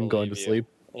Hills, and going to sleep.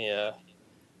 Yeah.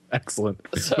 Excellent.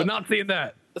 But not seeing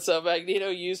that. So Magneto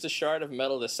used a shard of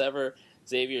metal to sever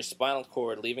Xavier's spinal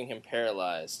cord, leaving him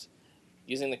paralyzed.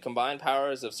 Using the combined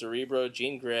powers of Cerebro,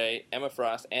 Jean Grey, Emma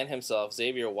Frost, and himself,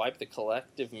 Xavier wiped the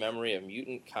collective memory of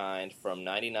mutant kind from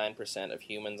 99% of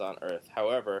humans on Earth.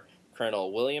 However,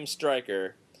 Colonel William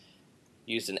Stryker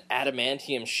used an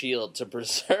adamantium shield to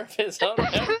preserve his own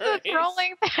memories. This is a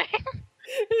trolling thing.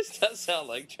 This does sound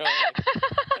like trolling.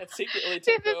 And secretly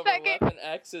took over Weapon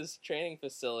X's training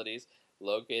facilities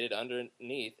located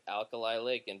underneath Alkali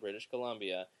Lake in British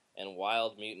Columbia and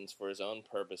wild mutants for his own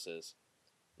purposes.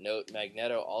 Note,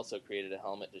 Magneto also created a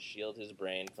helmet to shield his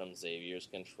brain from Xavier's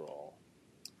control.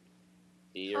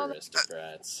 The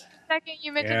aristocrats. The second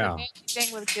you mentioned the main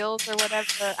thing with guilds or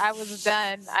whatever, I was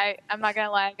done. I'm not going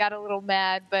to lie, I got a little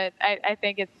mad, but I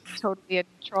think it's totally a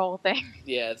troll thing.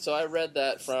 Yeah, so I read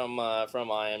that from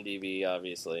IMDb,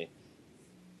 obviously.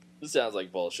 This sounds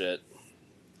like bullshit.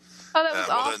 Oh, that was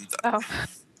awesome.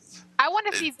 I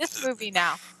want to see this movie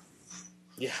now.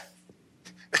 Yeah.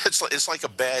 It's like a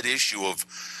bad issue of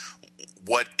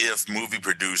what if movie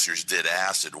producers did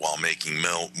acid while making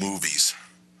movies.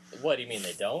 What, do you mean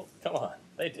they don't? Come on,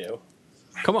 they do.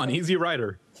 Come on, Easy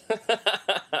Rider.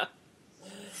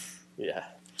 Yeah.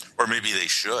 Or maybe they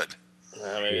should.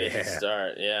 Maybe they should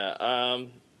start, yeah.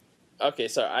 Okay,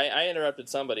 sorry, I interrupted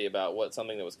somebody about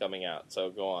something that was coming out, so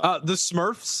go on. The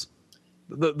Smurfs.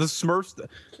 The Smurfs.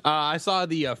 I saw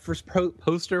the first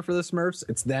poster for the Smurfs.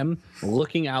 It's them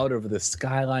looking out over the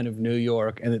skyline of New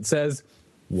York, and it says,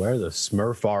 "Where the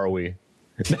Smurf are we?"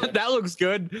 That looks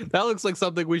good. That looks like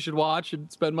something we should watch and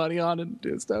spend money on and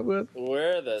do stuff with.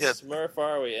 Where the Smurf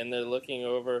are we? And they're looking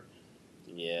over.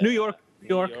 Yeah. New York.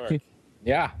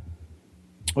 Yeah.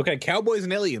 Okay, Cowboys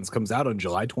and Aliens comes out on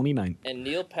July 29th. And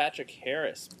Neil Patrick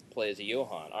Harris plays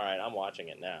Johan. All right, I'm watching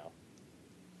it now.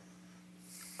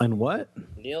 And what?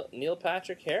 Neil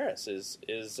Patrick Harris is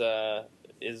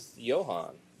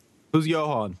Johan. Who's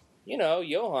Johan? You know,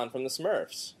 Johan from the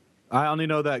Smurfs. I only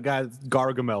know that guy,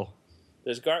 Gargamel.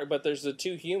 But there's the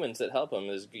two humans that help him.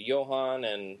 There's Johan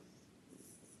and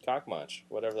Cockmunch,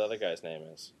 whatever the other guy's name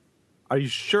is. Are you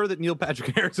sure that Neil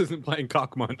Patrick Harris isn't playing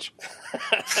Cockmunch?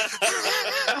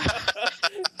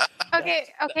 Okay,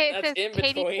 it says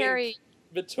Katy Perry.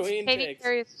 Katy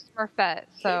Perry is a Smurfette.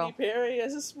 So. Katy Perry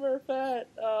is a Smurfette.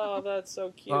 Oh, that's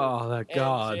so cute. Oh, that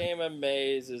God. And Jayma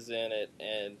Mays is in it,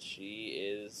 and she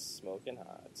is smoking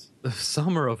hot. The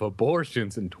summer of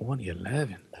abortions in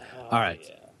 2011. All right.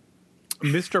 Yeah.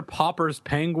 Mr. Popper's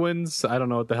Penguins. I don't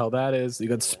know what the hell that is. You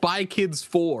got Spy Kids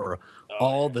 4.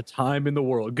 All the time in the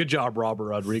world. Good job, Robert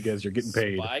Rodriguez. You're getting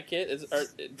paid. Spy Kids?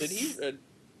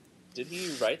 Did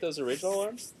he write those original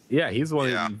ones? Yeah, he's one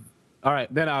of them. All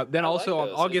right. Then also on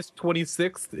August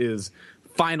 26th is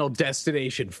Final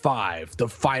Destination 5, the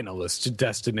finalist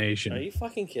destination. Are you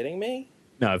fucking kidding me?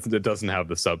 No, it doesn't have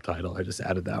the subtitle. I just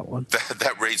added that one.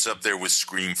 That rates up there with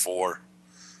Scream 4.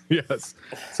 Yes.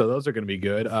 So those are going to be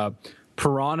good.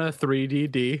 Piranha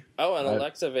 3DD. Oh, and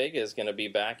Alexa Vega is going to be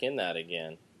back in that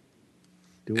again.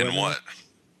 In what?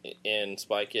 In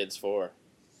Spy Kids 4.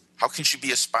 How can she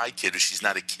be a spy kid if she's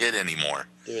not a kid anymore?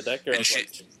 Dude, that girl's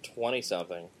like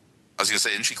 20-something. I was going to say,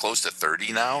 isn't she close to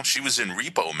 30 now? She was in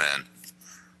Repo Man.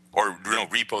 Or,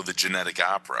 Repo the Genetic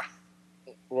Opera.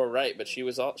 Well, right, but she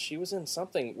was in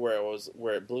something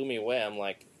where it blew me away. I'm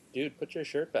like, dude, put your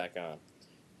shirt back on.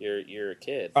 You're a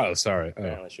kid. Oh, sorry.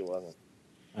 Apparently she wasn't.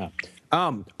 Know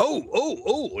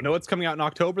what's coming out in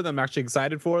October that I'm actually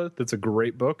excited for? That's a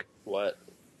great book. What?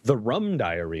 The Rum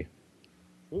Diary.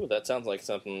 Ooh, that sounds like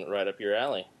something right up your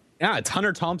alley. Yeah, it's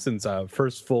Hunter Thompson's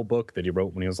first full book that he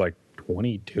wrote when he was like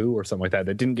 22 or something like that.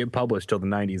 That didn't get published till the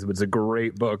 90s, but it's a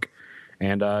great book.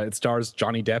 And it stars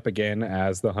Johnny Depp again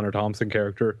as the Hunter Thompson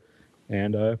character.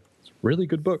 And it's a really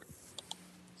good book.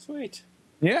 Sweet.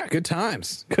 Yeah, good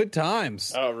times. Good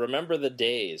times. Oh, Remember the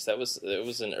Days. It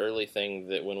was an early thing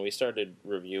that when we started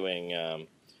reviewing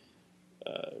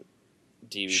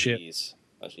DVDs.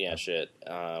 Shit.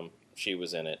 She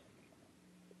was in it.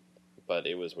 But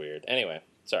it was weird. Anyway,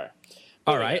 sorry.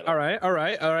 All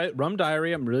right. Rum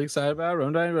Diary. I'm really excited about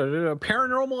Rum Diary.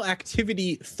 Paranormal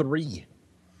Activity 3.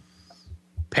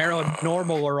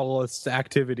 Paranormal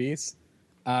activities.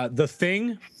 The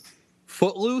Thing.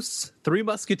 Footloose. Three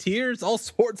Musketeers. All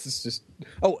sorts. It's just.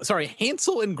 Oh, sorry.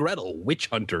 Hansel and Gretel. Witch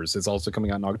Hunters is also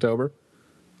coming out in October.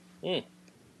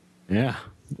 Yeah.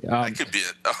 That could be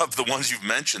of the ones you've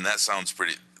mentioned. That sounds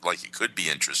pretty like it could be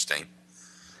interesting.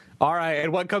 All right.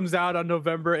 And what comes out on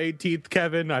November 18th,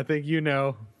 Kevin? I think you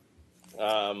know.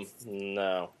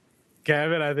 No.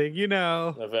 Kevin, I think you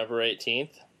know. November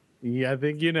 18th? Yeah, I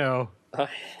think you know.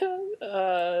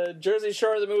 Jersey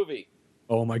Shore the movie.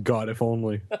 Oh my God, if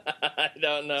only. I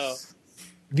don't know.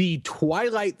 The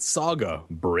Twilight Saga,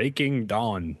 Breaking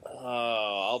Dawn.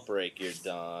 Oh, I'll break your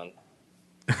dawn.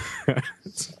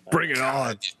 Bring it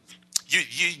on.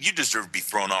 You deserve to be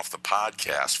thrown off the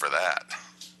podcast for that.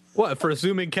 What, for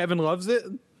assuming Kevin loves it?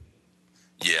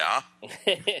 Yeah.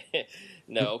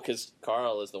 No, because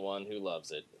Carl is the one who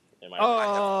loves it. Am I right?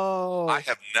 Oh. I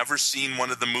have never seen one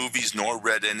of the movies nor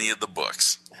read any of the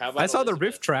books. How about I saw the Elizabeth?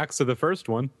 riff tracks of the first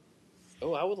one.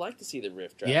 Oh, I would like to see the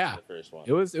riff track Yeah. of the first one.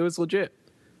 It was legit.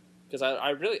 Because I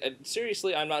really,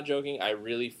 seriously, I'm not joking. I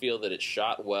really feel that it's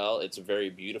shot well. It's a very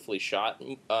beautifully shot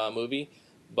movie,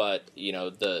 but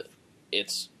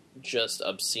it's just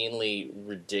obscenely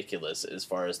ridiculous as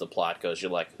far as the plot goes.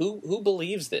 You're like, who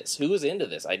believes this? Who is into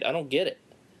this? I don't get it.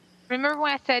 Remember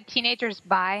when I said teenagers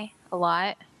buy a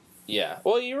lot? Yeah.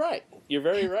 Well, you're right. You're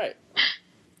very right.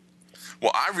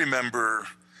 Well, I remember.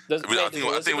 I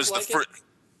think it was the first.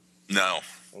 No.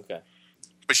 Okay.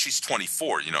 But she's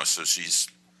 24, so she's.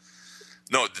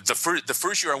 No, the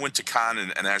first year I went to con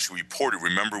and actually reported.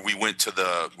 Remember, we were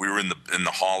in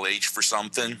the Hall H for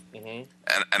something, and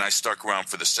I stuck around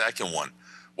for the second one.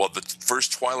 Well, the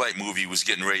first Twilight movie was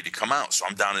getting ready to come out, so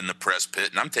I'm down in the press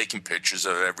pit and I'm taking pictures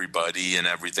of everybody and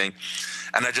everything,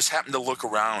 and I just happened to look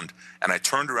around and I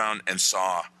turned around and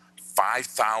saw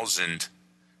 5,000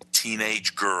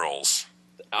 teenage girls.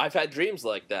 I've had dreams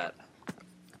like that.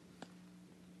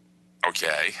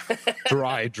 Okay.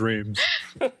 Dry dreams.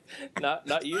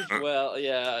 Not usually. Well,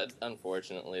 yeah.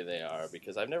 Unfortunately, they are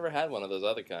because I've never had one of those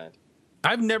other kind.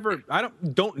 I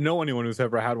don't know anyone who's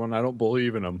ever had one. I don't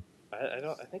believe in them. I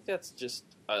don't. I think that's just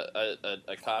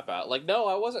a cop out. Like, no,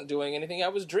 I wasn't doing anything. I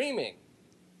was dreaming.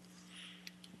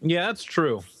 Yeah, that's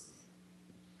true.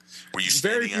 Were you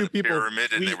standing on a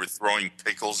pyramid and they were throwing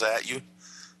pickles at you?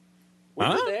 Were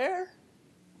you there?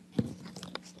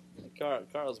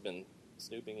 Carl's been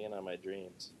snooping in on my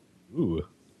dreams. Ooh,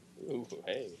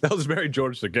 hey. That was very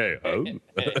George Takei. Oh.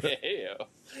 Hey-o.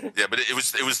 Yeah, but it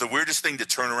was the weirdest thing to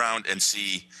turn around and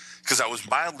see, because I was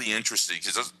mildly interested,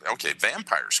 because, okay,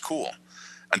 vampires, cool,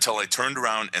 until I turned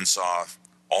around and saw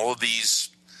all of these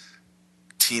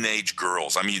teenage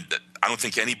girls. I mean, I don't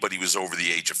think anybody was over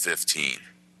the age of 15,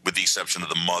 with the exception of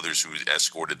the mothers who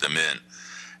escorted them in.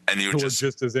 And you were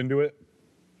just as into it?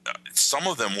 Some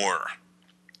of them were.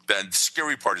 The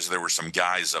scary part is there were some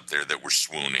guys up there that were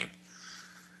swooning.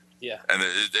 Yeah. And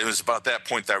it was about that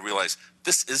point that I realized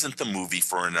this isn't the movie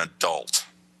for an adult,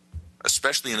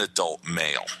 especially an adult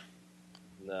male.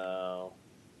 No.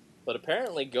 But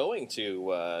apparently going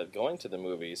to the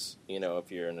movies,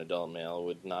 if you're an adult male,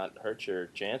 would not hurt your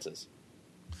chances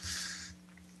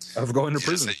of going to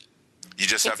prison. You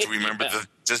just have to remember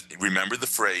remember the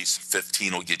phrase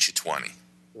 15 will get you 20.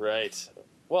 Right.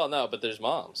 Well, no, but there's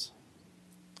moms.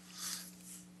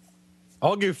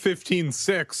 I'll give 15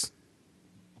 6.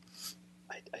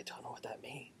 I don't know what that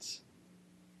means.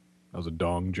 That was a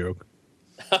dong joke.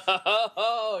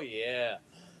 Oh, yeah.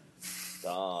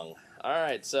 Dong. All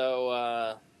right,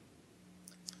 so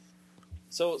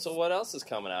what else is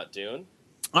coming out, Dune?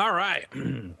 All right.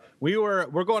 We're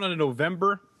going into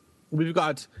November. We've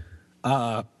got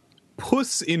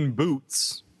Puss in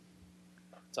Boots.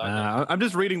 I'm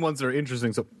just reading ones that are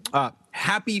interesting. So,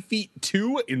 Happy Feet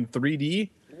 2 in 3D.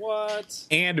 What?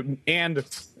 And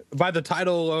by the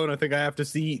title alone, I think I have to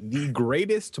see the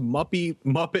greatest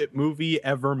Muppet movie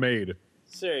ever made.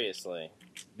 Seriously.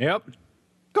 Yep.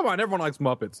 Come on, everyone likes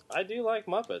Muppets. I do like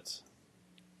Muppets.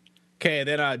 Okay,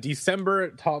 then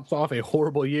December tops off a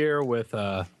horrible year with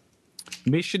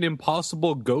Mission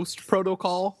Impossible Ghost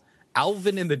Protocol,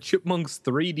 Alvin and the Chipmunks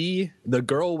 3D, The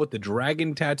Girl with the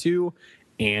Dragon Tattoo,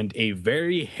 and A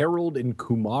Very Harold and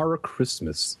Kumar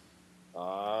Christmas.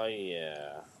 Oh, yeah.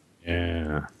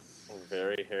 Yeah.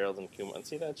 Very Harold and Kumar.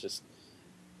 See, that's just...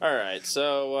 All right,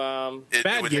 so...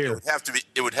 Bad year. It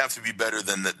would have to be better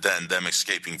than them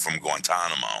escaping from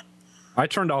Guantanamo. I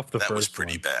turned off the first one. That was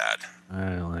pretty bad.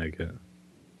 I don't like it.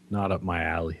 Not up my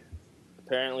alley.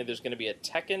 Apparently there's going to be a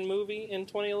Tekken movie in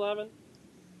 2011.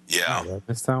 Yeah. Oh, I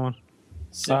missed that one.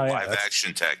 Live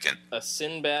action Tekken. A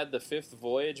Sinbad: The Fifth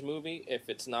Voyage movie. If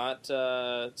it's not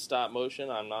stop motion,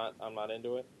 I'm not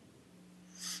into it.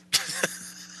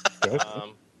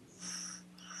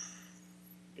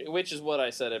 Which is what I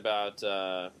said about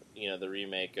the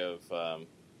remake of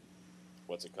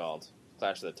what's it called,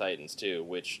 Clash of the Titans 2.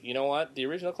 Which, you know what, the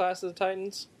original Clash of the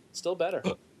Titans still better.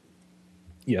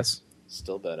 Yes,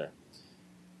 still better.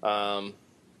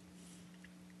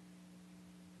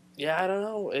 Yeah, I don't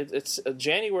know. It's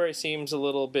January seems a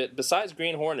little bit. Besides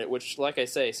Green Hornet, which, like I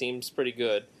say, seems pretty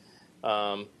good.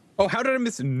 Oh, how did I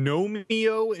miss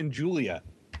Romeo and Juliet?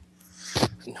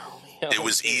 It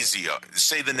was easy.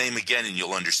 Say the name again, and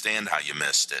you'll understand how you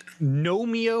missed it.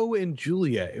 Romeo and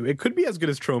Juliet. It could be as good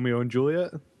as Tromeo and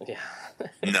Juliet. Yeah.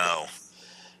 No.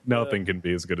 Nothing can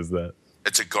be as good as that.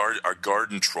 It's our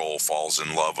garden troll falls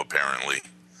in love. Apparently.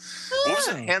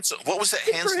 What was that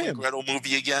Hansel and Gretel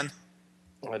movie again?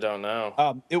 I don't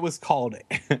know. It was called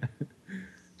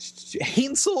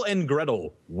Hansel and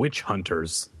Gretel, Witch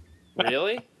Hunters.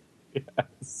 Really?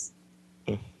 Yes.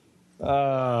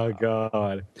 Oh,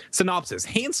 God. Synopsis.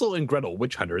 Hansel and Gretel,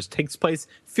 Witch Hunters, takes place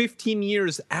 15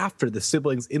 years after the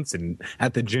siblings' incident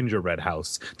at the Gingerbread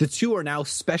House. The two are now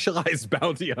specialized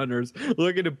bounty hunters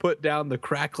looking to put down the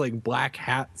crackling black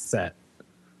hat set.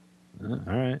 All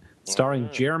right.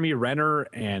 Starring Jeremy Renner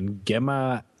and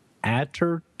Gemma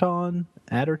Atherton.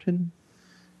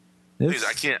 Please,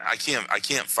 I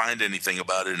can't find anything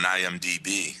about it in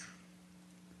IMDb.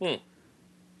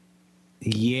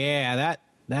 Yeah,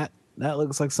 that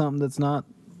looks like something that's not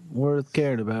worth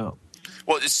caring about.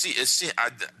 Well,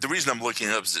 the reason I'm looking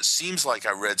it up is it seems like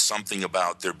I read something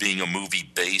about there being a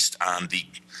movie based on the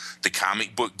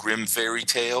comic book Grimm Fairy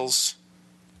Tales.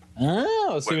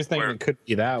 Oh, so you were thinking it could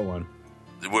be that one.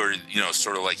 Where,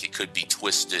 sort of like it could be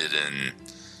twisted and...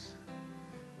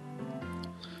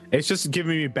 It's just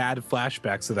giving me bad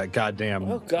flashbacks of that goddamn...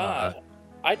 Oh, God.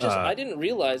 I didn't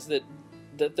realize that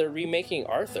they're remaking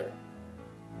Arthur.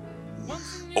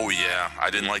 Oh, yeah. I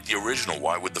didn't like the original.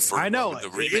 Why would the first... I know.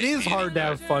 It is hard to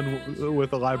have fun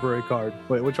with a library card.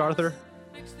 Wait, which Arthur?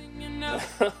 No,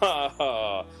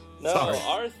 Sorry.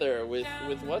 Arthur with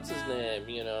what's his name?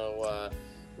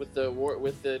 With the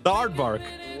Aardvark.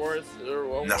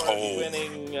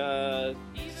 Winning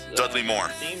Dudley Moore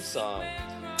theme song.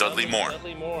 Dudley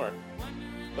Moore.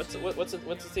 What's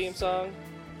the theme song?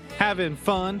 Having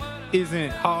fun isn't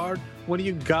hard when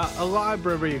you got a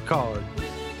library card.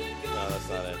 No, that's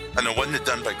not it. I know, wasn't it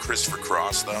done by Christopher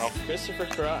Cross though? Christopher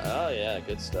Cross. Oh yeah,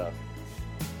 good stuff.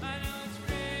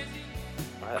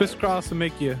 Chris Cross will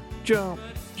make you jump.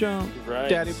 Right.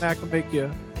 Daddy Mac will make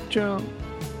you jump.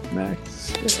 Mac.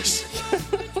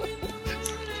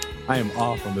 I am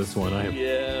off on this one.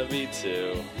 Yeah, me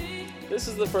too. This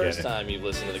is the first time you've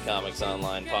listened to the Comics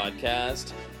Online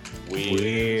podcast.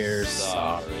 We're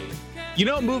sorry. You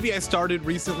know a movie I started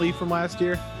recently from last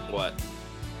year? What?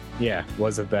 Yeah,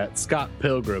 was it that Scott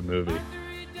Pilgrim movie?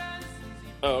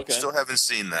 Oh, okay. Still haven't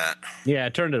seen that. Yeah, I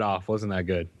turned it off. Wasn't that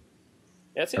good?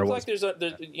 Yeah, it seems like there's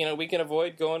we can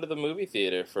avoid going to the movie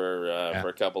theater for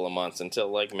a couple of months until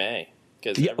like May.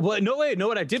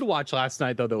 What I did watch last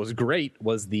night though that was great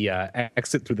was the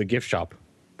Exit Through the Gift Shop,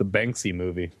 the Banksy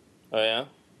movie. Oh yeah.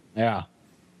 Yeah.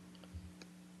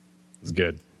 It's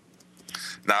good.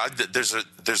 Now there's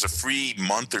a free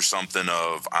month or something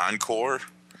of Encore,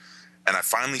 and I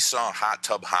finally saw Hot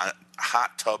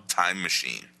Tub Time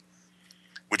Machine,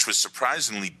 which was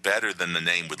surprisingly better than the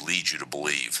name would lead you to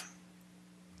believe.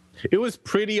 It was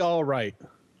pretty all right.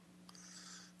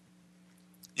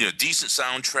 Decent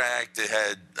soundtrack. They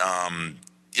had,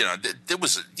 it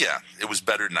was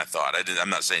better than I thought. I'm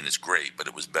not saying it's great, but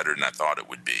it was better than I thought it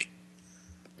would be.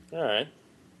 All right.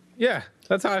 Yeah,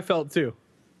 that's how I felt too.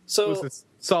 So it was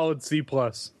a solid C+.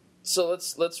 So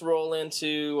let's roll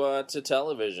into to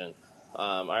television.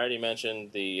 I already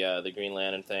mentioned the Green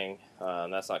Lantern thing.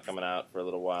 That's not coming out for a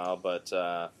little while, but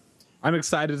I'm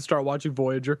excited to start watching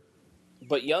Voyager.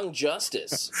 But Young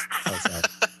Justice.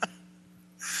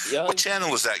 What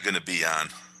channel is that going to be on?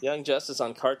 Young Justice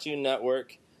on Cartoon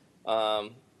Network.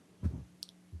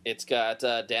 It's got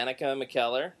Danica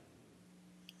McKellar.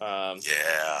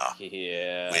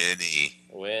 Yeah.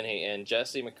 Winnie and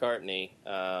Jesse McCartney.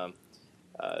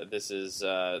 This is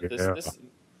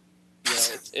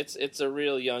it's a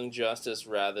real Young Justice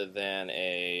rather than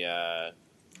a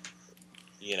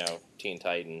Teen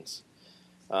Titans.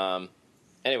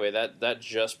 Anyway, that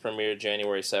just premiered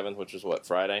January 7th, which was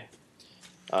Friday.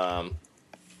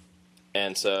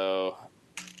 And so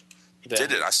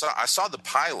did it? I saw the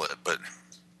pilot, but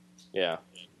yeah.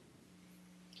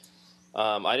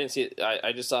 I didn't see it.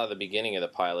 I just saw the beginning of the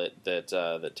pilot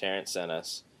that Terrence sent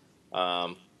us.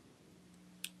 Then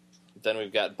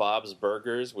we've got Bob's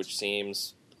Burgers, which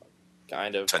seems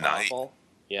kind of Tonight? awful.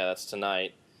 Yeah, that's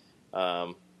tonight,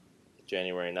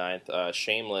 January 9th.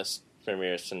 Shameless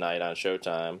premieres tonight on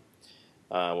Showtime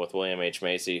with William H.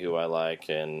 Macy, who I like,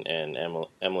 and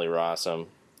Emily Rossum.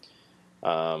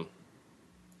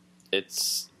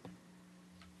 It's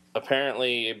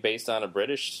apparently based on a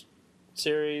British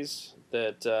series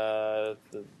that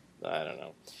I don't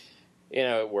know. You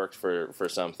know, it worked for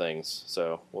some things,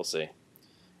 so we'll see.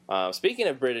 Speaking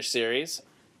of British series,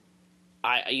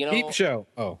 Peep Show.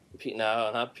 Oh,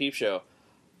 no, not Peep Show.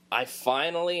 I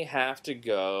finally have to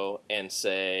go and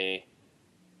say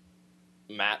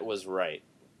Matt was right,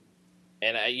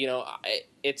 and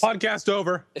it's podcast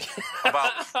over.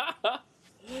 About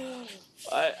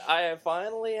I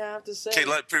finally have to say. okay,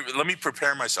 let me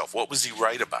prepare myself. What was he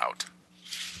right about?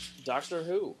 Doctor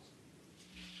Who.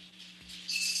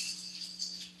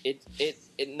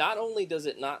 It not only does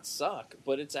it not suck,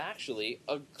 but it's actually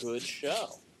a good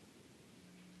show.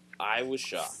 I was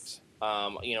shocked.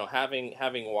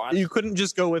 Having watched. You couldn't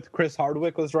just go with Chris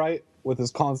Hardwick was right with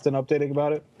his constant updating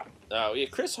about it. Oh yeah,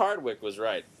 Chris Hardwick was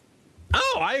right.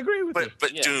 Oh, I agree with you.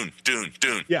 But Yeah.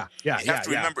 Dune. Yeah. You have to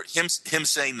remember him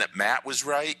saying that Matt was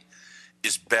right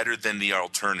is better than the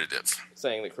alternative.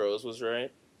 Saying that Crows was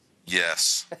right.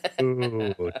 Yes.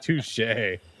 Ooh, touche.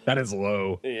 That is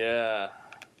low. Yeah.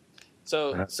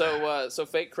 So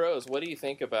Fake Crows. What do you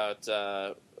think about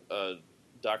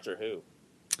Doctor Who?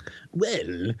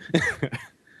 Well,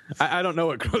 I don't know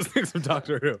what Crows thinks of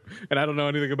Doctor Who, and I don't know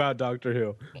anything about Doctor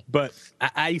Who, but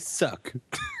I suck.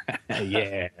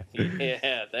 Yeah.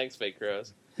 Yeah. Thanks, Fake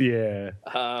Crows. Yeah.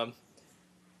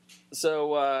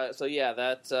 So yeah,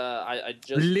 that I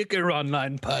just. Liquor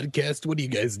Online podcast. What do you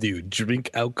guys do?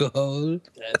 Drink alcohol?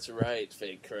 That's right,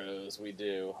 Fake Crows. We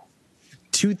do.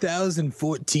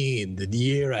 2014, the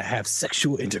year I have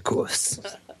sexual intercourse.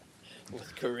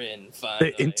 With Corinne,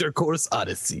 finally. The Intercourse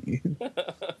Odyssey.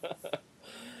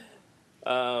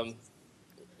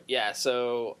 Yeah,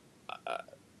 so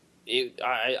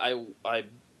I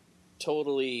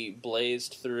totally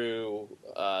blazed through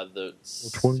the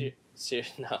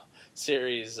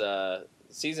series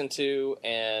season 2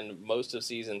 and most of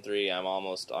season 3. I'm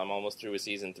almost through with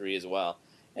season 3 as well,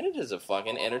 and it is a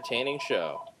fucking entertaining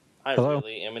show. I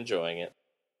really am enjoying it.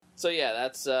 So yeah,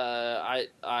 that's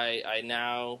I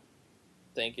now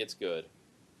think it's good.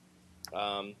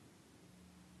 Another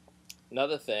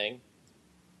thing,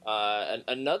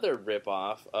 another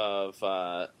ripoff of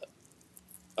a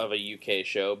UK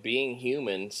show, Being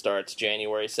Human, starts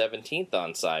January 17th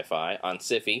on Sci-Fi on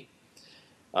Syfy.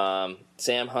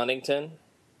 Sam Huntington,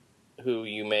 who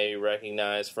you may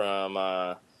recognize from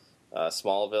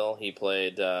Smallville, he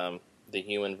played the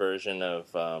human version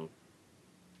of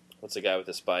what's the guy with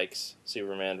the spikes?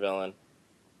 Superman villain.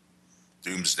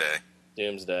 Doomsday.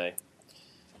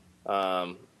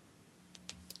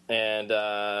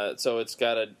 So it's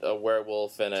got a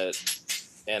werewolf and a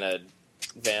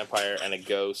vampire and a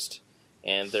ghost,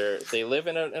 and they live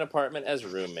in an apartment as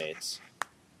roommates.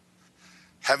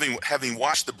 Having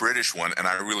watched the British one, and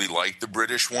I really like the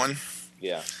British one.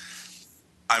 Yeah.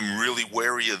 I'm really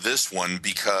wary of this one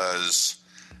because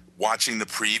watching the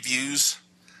previews,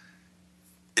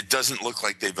 it doesn't look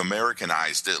like they've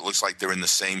Americanized it. It looks like they're in the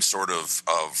same sort of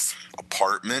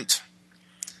apartment,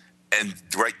 and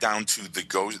right down to the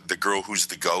girl who's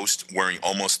the ghost wearing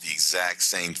almost the exact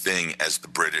same thing as the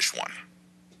British one.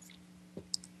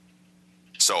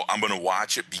 So I'm going to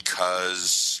watch it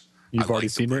because You've I already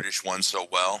like seen the it? British one so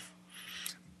well.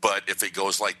 But if it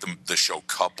goes like the show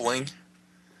Coupling,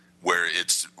 where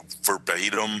it's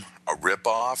verbatim a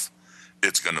ripoff,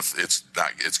 it's gonna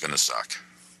suck.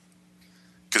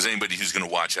 Because anybody who's going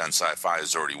to watch it on Sci-Fi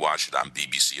has already watched it on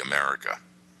BBC America.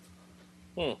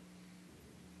 But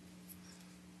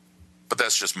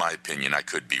that's just my opinion. I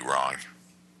could be wrong.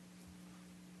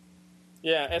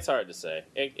 Yeah, it's hard to say.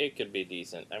 It could be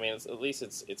decent. I mean, at least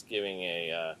it's giving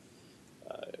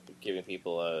giving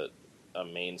people a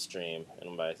mainstream,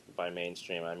 and by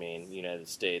mainstream I mean United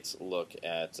States look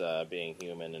at Being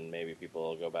Human, and maybe people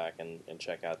will go back and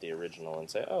check out the original and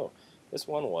say, oh, this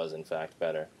one was in fact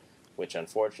better, which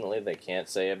unfortunately they can't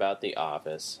say about The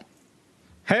Office.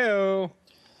 Hey-o.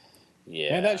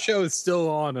 Yeah, And that show is still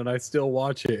on, and I still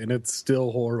watch it, and it's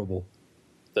still horrible.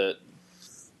 The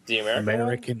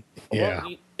American one? Yeah.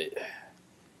 Well,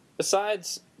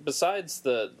 besides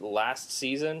the last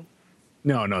season.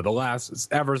 No,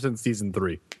 ever since season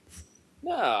 3.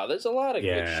 No, there's a lot of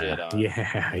good shit on.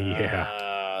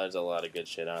 Yeah. There's a lot of good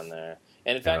shit on there.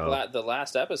 And in fact, the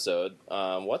last episode,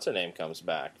 what's her name comes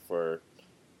back for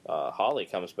Holly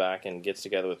comes back and gets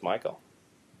together with Michael.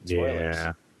 Spoilers.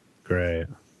 Yeah, great.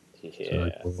 Yeah.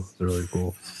 It's really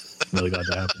cool. Really glad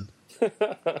that happened.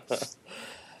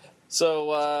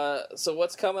 So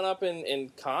what's coming up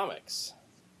in comics?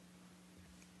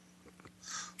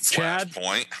 Chad?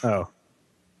 Flashpoint. Oh,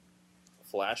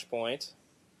 Flashpoint.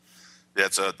 Yeah,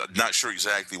 I'm not sure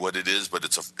exactly what it is, but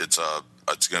it's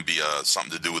going to be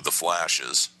something to do with the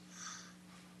Flashes.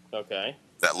 Okay.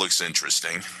 That looks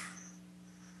interesting.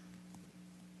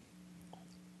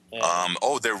 And,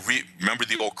 Remember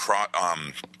the old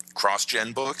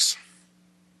cross-gen books?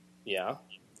 yeah.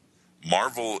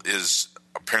 Marvel is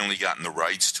apparently gotten the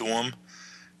rights to them,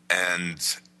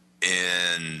 and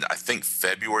in I think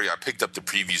February, I picked up the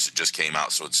previews that just came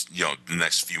out, so it's the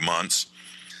next few months.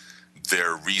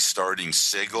 They're restarting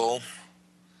Sigil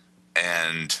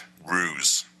and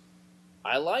Ruse.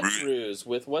 I like Ruse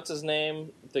with what's his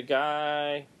name, the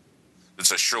guy.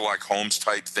 It's a Sherlock Holmes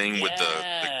type thing with the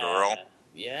girl.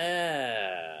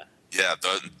 Yeah. Yeah,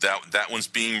 that one's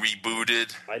being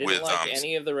rebooted. I didn't like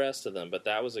any of the rest of them, but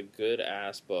that was a good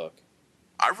ass book.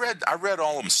 I read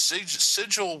all of them.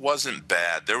 Sigil wasn't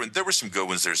bad. There were some good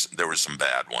ones. There were some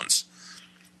bad ones.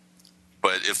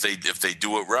 But if they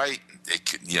do it right,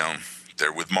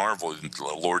 they're with Marvel.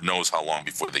 Lord knows how long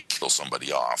before they kill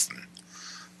somebody off.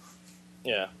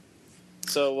 Yeah.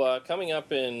 So coming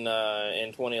up in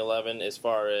 2011, as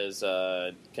far as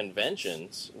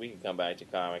conventions, we can come back to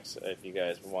comics if you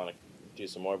guys want to do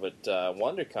some more. But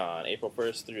WonderCon, April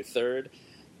 1st through 3rd,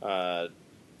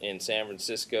 in San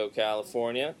Francisco,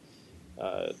 California.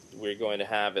 We're going to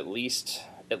have at least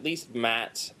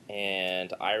Matt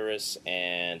and Iris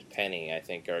and Penny, I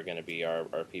think, are going to be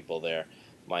our people there.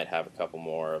 Might have a couple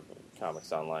more of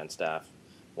Comics Online staff.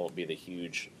 Won't be the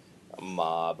huge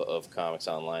mob of Comics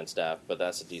Online staff, but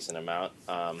that's a decent amount.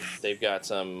 They've got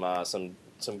some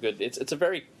good. It's a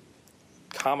very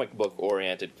comic book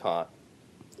oriented con,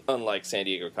 unlike San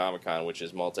Diego Comic-Con, which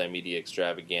is multimedia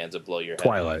extravaganza, blow your head.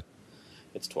 Twilight.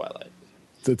 It's Twilight.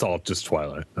 It's all just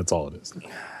Twilight. That's all it is.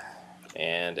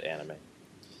 And anime.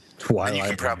 Twilight. And you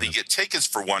can probably get tickets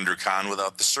for WonderCon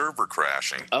without the server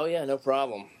crashing. Oh yeah, no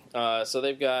problem. So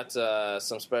they've got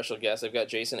some special guests. They've got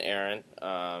Jason Aaron,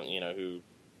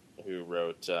 who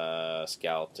wrote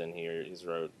Scalped, and he's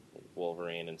wrote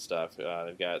Wolverine and stuff.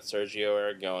 They've got Sergio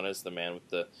Aragones, the man with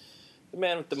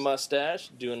the mustache,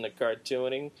 doing the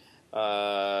cartooning.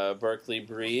 Berkeley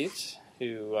Breathed,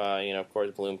 who of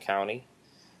course Bloom County.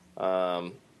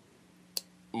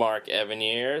 Mark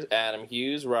Evanier, Adam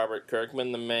Hughes, Robert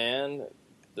Kirkman, the man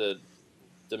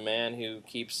who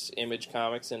keeps Image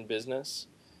Comics in business.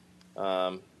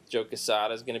 Joe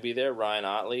Quesada is going to be there. Ryan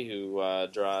Otley, who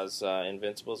draws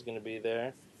Invincible, is going to be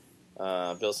there.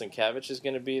 Bill Sienkiewicz is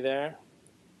going to be there.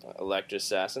 Electra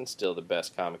Assassin, still the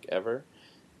best comic ever.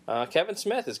 Kevin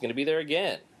Smith is going to be there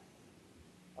again.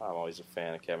 I'm always a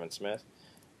fan of Kevin Smith.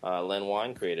 Len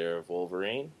Wein, creator of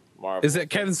Wolverine. Marvel. Is it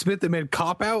Kevin Smith that made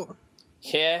Cop Out?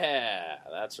 Yeah,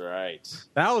 that's right.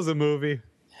 That was a movie.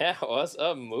 That was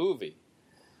a movie.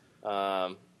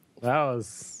 That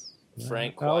was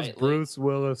Frank That was Quitely. Bruce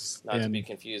Willis. Not to be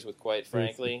confused with Quite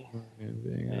Frankly.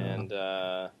 And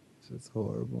it's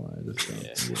horrible. I just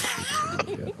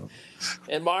don't.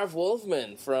 and Marv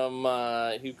Wolfman from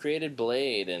who created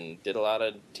Blade and did a lot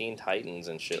of Teen Titans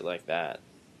and shit like that.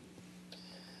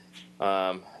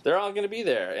 They're all going to be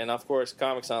there, and of course,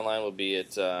 Comics Online will be at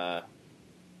the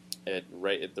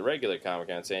regular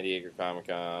Comic-Con, San Diego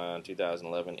Comic-Con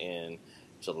 2011 in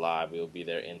July. We will be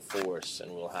there in force,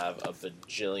 and we'll have a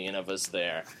bajillion of us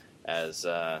there, as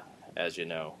you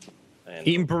know. And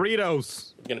Eating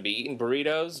burritos. we're going to be eating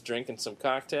burritos, drinking some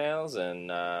cocktails,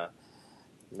 and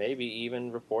maybe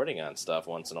even reporting on stuff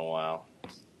once in a while.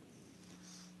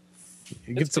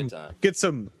 It's a good time. Get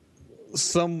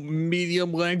some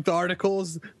medium length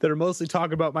articles that are mostly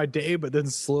talking about my day, but then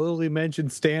slowly mention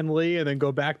Stan Lee, and then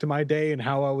go back to my day and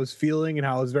how I was feeling and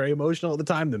how I was very emotional at the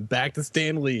time, then back to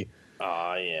Stan Lee.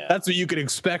 Oh, yeah. That's what you can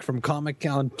expect from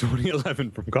Comic-Con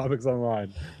 2011 from Comics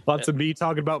Online. Lots of me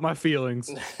talking about my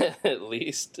feelings. at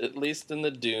least in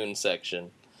the Dune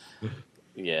section.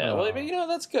 Yeah, well, but,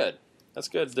 that's good. That's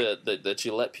good that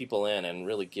you let people in and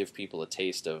really give people a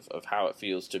taste of how it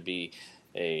feels to be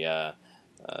a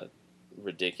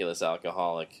ridiculous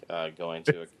alcoholic going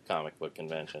to a comic book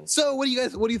convention. So, what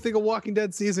do you think of Walking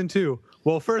Dead season 2?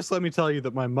 Well, first, let me tell you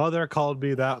that my mother called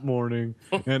me that morning,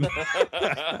 and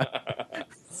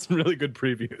some really good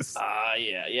previews.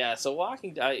 Yeah. So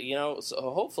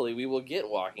so hopefully we will get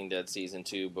Walking Dead season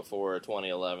 2 before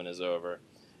 2011 is over.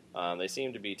 They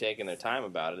seem to be taking their time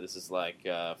about it. This is like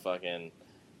fucking.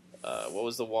 What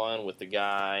was the one with the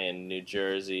guy in New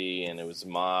Jersey and it was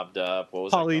mobbed up? What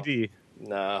was Pauly it called? D.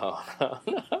 No.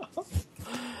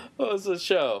 What was the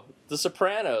show? The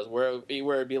Sopranos, where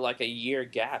it'd be like a year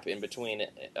gap in between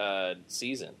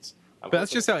seasons. But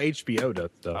that's just how HBO does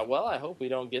stuff. Well, I hope we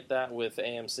don't get that with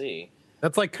AMC.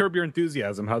 That's like Curb Your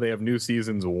Enthusiasm, how they have new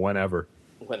seasons whenever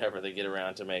They get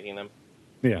around to making them.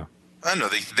 Yeah. I don't know.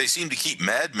 They seem to keep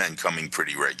Mad Men coming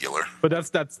pretty regular. But that's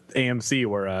AMC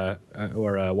where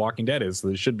Walking Dead is, so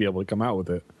they should be able to come out with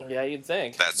it. Yeah, you'd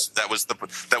think. That was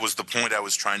the point I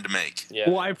was trying to make. Yeah.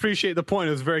 Well, I appreciate the point.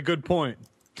 It was a very good point.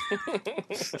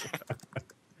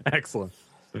 Excellent.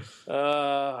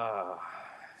 Yeah,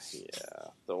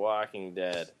 The Walking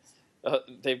Dead.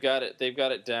 They've got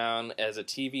it down as a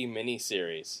TV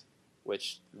miniseries,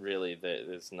 which really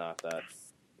is not that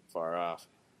far off.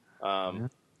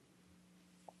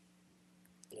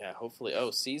 Yeah, hopefully.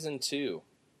 Oh, season 2.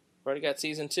 We've already got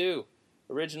season 2.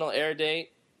 Original air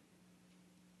date.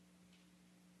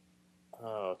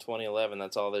 Oh, 2011.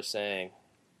 That's all they're saying.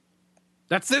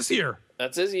 That's this year.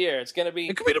 That's this year. It's gonna be.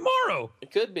 It could be tomorrow.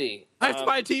 It could be. I have to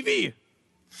buy a TV.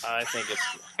 I think it's.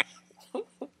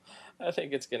 I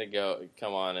think it's gonna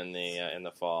come on in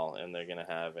the fall, and they're gonna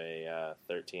have a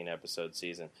 13 episode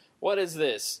season. What is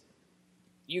this?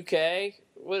 UK?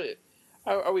 What?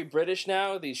 Are we British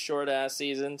now? These short ass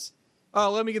seasons.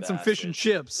 Oh, let me get some fish and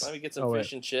chips. Let me get some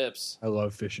fish and chips. I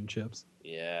love fish and chips.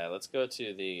 Yeah, let's go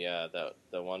to the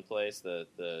one place,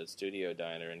 the studio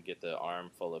diner, and get the arm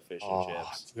full of fish and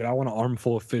chips. Dude, I want an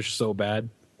armful of fish so bad.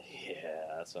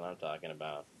 Yeah, that's what I'm talking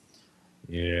about.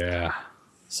 Yeah.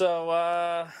 So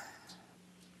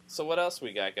what else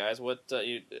we got, guys? What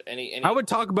any? I would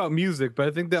talk about music, but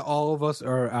I think that all of us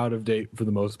are out of date for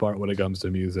the most part when it comes to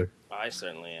music. I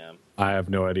certainly am. I have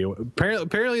no idea.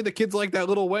 Apparently the kids like that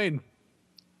Lil Wayne.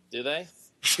 Do they?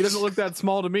 He doesn't look that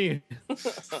small to me.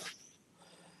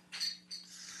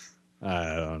 I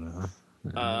don't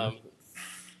know.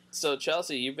 So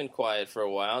Chelsea, you've been quiet for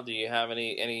a while. Do you have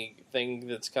anything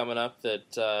that's coming up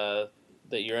that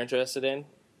you're interested in?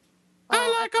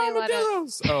 I like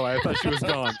armadillos. Oh, I thought she was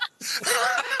gone.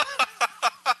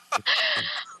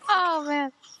 Oh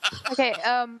man. Okay.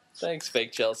 Thanks,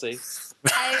 fake Chelsea.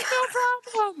 No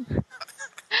problem.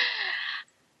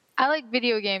 I like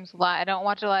video games a lot. I don't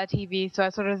watch a lot of TV, so I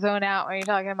sort of zone out when you're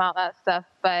talking about that stuff.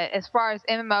 But as far as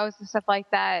MMOs and stuff like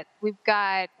that, we've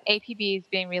got APBs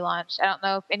being relaunched. I don't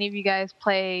know if any of you guys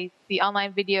play the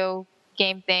online video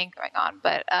game thing going on,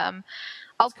 but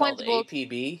It's called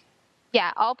APB?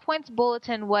 Yeah, All Points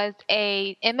Bulletin was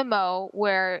a MMO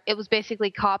where it was basically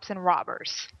cops and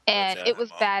robbers, and it was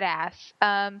badass.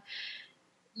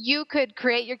 You could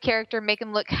create your character, make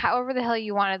them look however the hell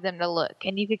you wanted them to look,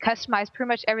 and you could customize pretty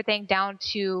much everything down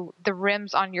to the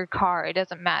rims on your car. It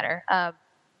doesn't matter.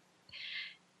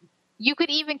 You could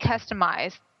even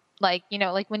customize, like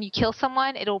when you kill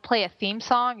someone, it'll play a theme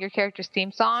song, your character's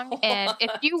theme song, and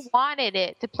if you wanted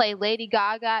it to play Lady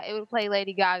Gaga, it would play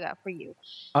Lady Gaga for you.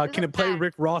 Can it play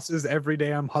Rick Ross's Every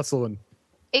Day I'm Hustling?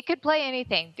 It could play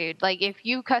anything, dude. Like, if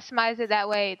you customize it that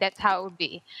way, that's how it would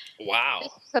be. Wow.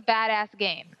 This is a badass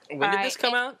game. When did this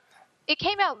come out? It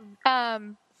came out,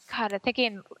 I'm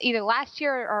thinking either last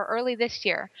year or early this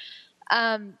year.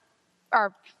 What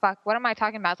am I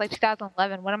talking about? It's like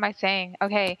 2011. What am I saying?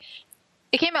 Okay.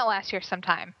 It came out last year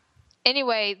sometime.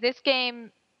 Anyway, this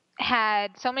game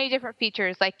had so many different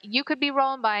features. Like, you could be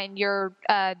rolling by in your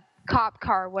cop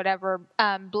car, whatever,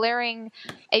 blaring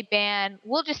a band.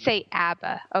 We'll just say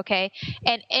ABBA, okay?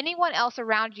 And anyone else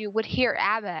around you would hear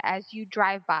ABBA as you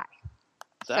drive by.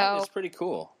 That is pretty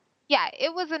cool. Yeah,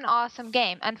 it was an awesome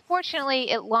game.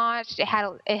 Unfortunately, it launched. It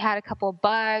had a couple of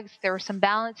bugs. There were some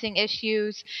balancing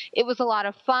issues. It was a lot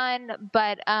of fun,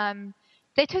 but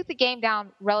they took the game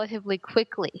down relatively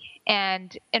quickly.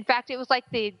 And in fact, it was like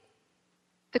the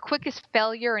quickest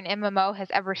failure an MMO has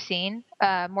ever seen,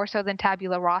 more so than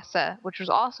Tabula Rasa, which was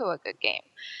also a good game.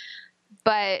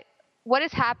 But what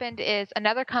has happened is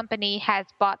another company has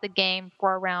bought the game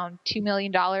for around $2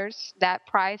 million, that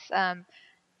price, and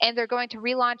they're going to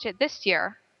relaunch it this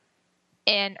year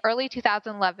in early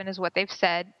 2011 is what they've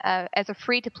said, as a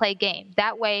free-to-play game.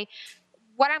 That way,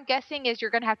 what I'm guessing is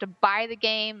you're going to have to buy the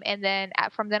game, and then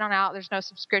from then on out, there's no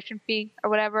subscription fee or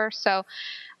whatever. So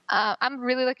I'm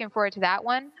really looking forward to that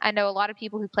one. I know a lot of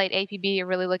people who played APB are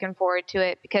really looking forward to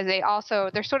it because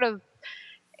they're sort of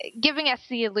giving us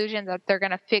the illusion that they're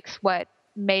going to fix what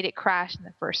made it crash in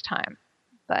the first time.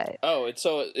 But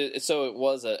so it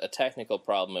was a technical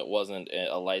problem. It wasn't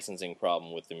a licensing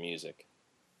problem with the music.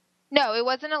 No, it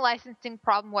wasn't a licensing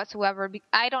problem whatsoever.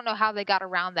 I don't know how they got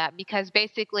around that because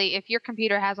basically if your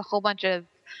computer has a whole bunch of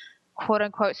quote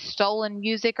unquote stolen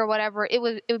music or whatever, it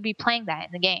would be playing that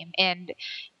in the game. And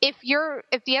if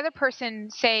the other person,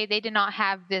 say they did not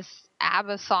have this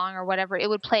ABBA song or whatever, it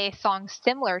would play a song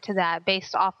similar to that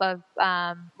based off of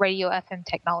radio FM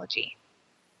technology.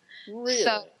 Really?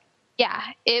 So yeah,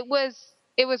 it was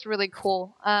really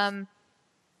cool. I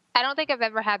don't think I've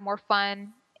ever had more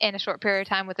fun in a short period of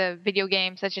time with a video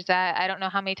game such as that. I don't know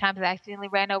how many times I accidentally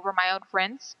ran over my own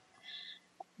friends,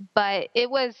 but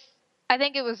I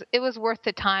think it was worth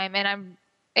the time, and I'm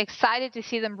excited to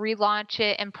see them relaunch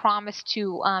it and promise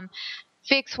to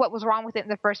fix what was wrong with it in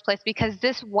the first place, because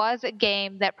this was a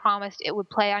game that promised it would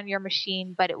play on your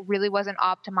machine, but it really wasn't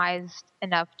optimized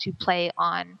enough to play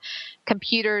on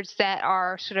computers that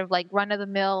are sort of like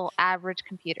run-of-the-mill average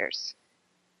computers.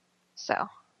 So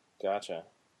Gotcha.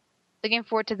 looking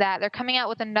forward to that. They're coming out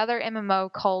with another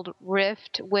MMO called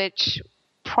Rift, which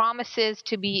promises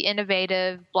to be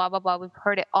innovative, blah, blah, blah. We've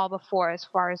heard it all before as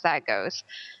far as that goes.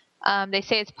 They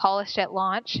say it's polished at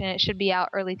launch, and it should be out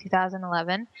early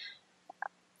 2011.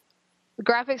 The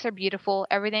graphics are beautiful.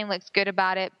 Everything looks good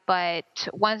about it. But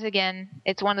once again,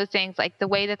 it's one of those things, like the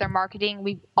way that they're marketing,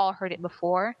 we've all heard it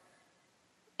before.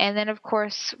 And then, of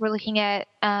course, we're looking at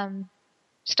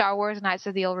Star Wars Knights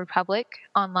of the Old Republic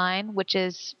Online, which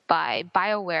is by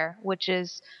BioWare, which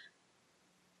is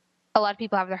a lot of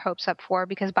people have their hopes up for,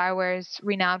 because BioWare is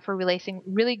renowned for releasing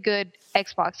really good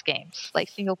Xbox games, like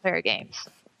single-player games.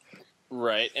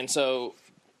 Right, and so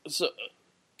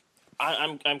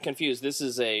I'm confused. This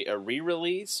is a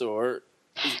re-release or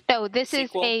No, this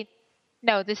sequel?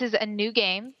 this is a new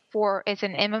game it's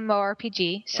an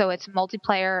MMORPG, so it's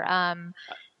multiplayer.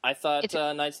 I thought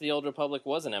Knights of the Old Republic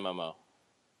was an MMO.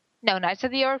 No, Knights of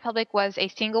the Old Republic was a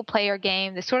single-player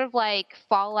game. It's sort of like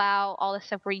Fallout, all this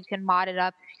stuff where you can mod it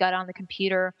up if you got it on the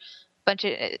computer.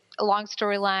 A long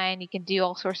storyline. You can do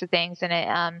all sorts of things in it.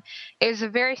 It was a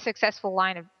very successful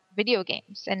line of video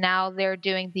games, and now they're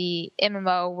doing the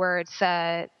MMO where it's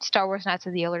Star Wars Knights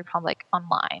of the Old Republic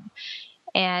Online.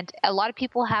 And a lot of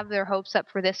people have their hopes up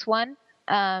for this one.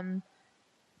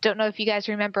 Don't know if you guys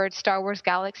remembered Star Wars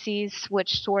Galaxies,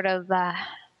 which sort of...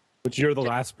 Which you're the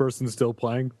last person still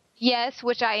playing? Yes,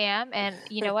 which I am, and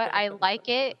you know what? I like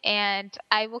it, and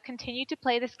I will continue to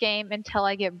play this game until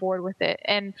I get bored with it.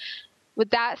 And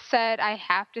with that said, I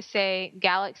have to say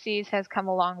Galaxies has come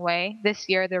a long way. This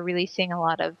year they're releasing a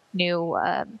lot of new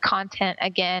content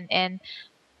again, and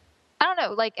I don't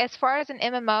know, like as far as an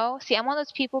MMO, see, I'm one of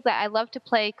those people that I love to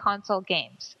play console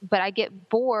games, but I get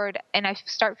bored and I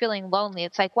start feeling lonely.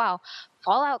 It's like, wow,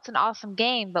 Fallout's an awesome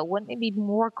game, but wouldn't it be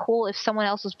more cool if someone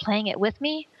else was playing it with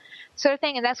me? Sort of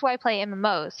thing, and that's why I play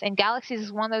MMOs. And Galaxies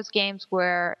is one of those games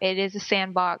where it is a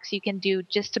sandbox. You can do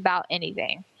just about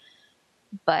anything.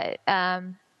 But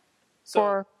on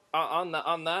the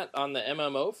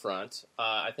MMO front,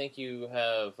 I think you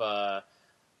have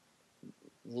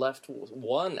left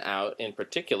one out in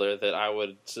particular that I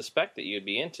would suspect that you'd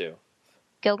be into.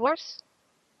 Guild Wars?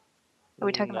 Are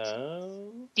we talking about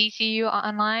DCU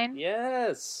Online?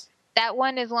 Yes. That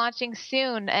one is launching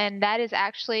soon, and that is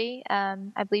actually,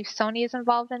 I believe Sony is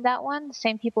involved in that one. The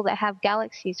same people that have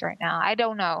Galaxies right now. I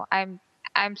don't know.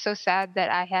 I'm so sad that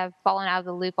I have fallen out of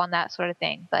the loop on that sort of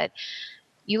thing. But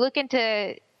you look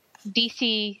into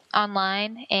DC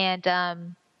Online, and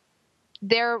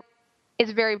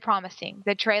it's very promising.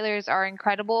 The trailers are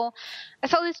incredible. I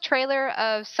saw this trailer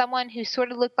of someone who sort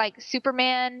of looked like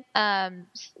Superman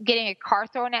getting a car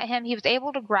thrown at him. He was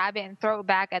able to grab it and throw it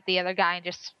back at the other guy and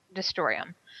just destroy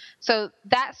him. So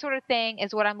that sort of thing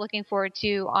is what I'm looking forward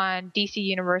to on DC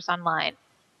Universe Online.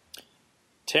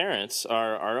 Terrence,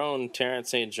 our own Terrence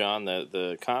St. John,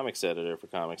 the comics editor for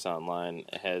Comics Online,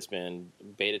 has been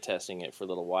beta testing it for a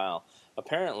little while.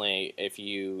 Apparently, if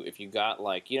you got,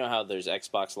 like, you know how there's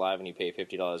Xbox Live and you pay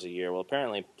 $50 a year? Well,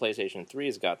 apparently PlayStation 3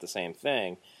 has got the same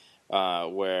thing,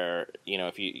 where, you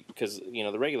know, because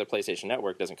the regular PlayStation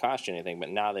Network doesn't cost you anything, but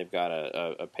now they've got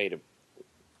a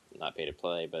not pay to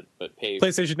play, but pay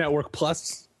PlayStation Network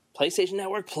Plus. PlayStation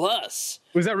Network Plus.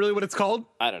 Was that really what it's called?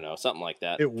 I don't know, something like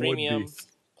that. It Premium would be.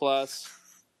 Plus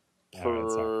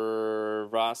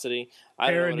Pervosity.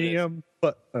 I don't know what it is. Perineum,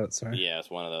 but sorry. Yeah, it's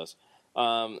one of those.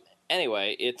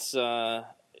 Anyway, it's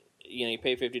you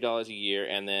pay $50 a year,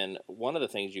 and then one of the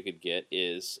things you could get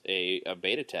is a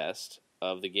beta test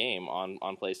of the game on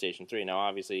PlayStation 3. Now,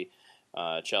 obviously,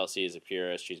 Chelsea is a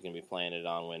purist; she's going to be playing it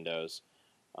on Windows.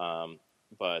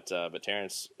 But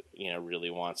Terrence, really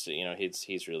wants to.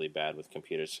 He's really bad with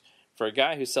computers. For a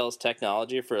guy who sells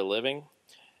technology for a living,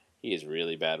 he is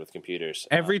really bad with computers.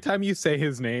 Every time you say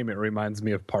his name, it reminds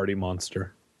me of Party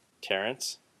Monster.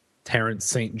 Terrence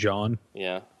St. John.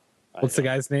 Yeah. What's the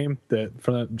guy's name?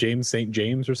 From James St.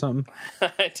 James or something?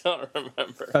 I don't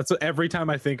remember. That's what, every time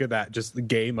I think of that, just the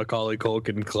gay Macaulay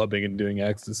Culkin clubbing and doing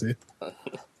ecstasy.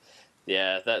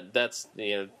 Yeah, that's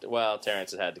well,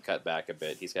 Terrence has had to cut back a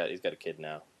bit. He's got a kid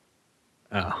now.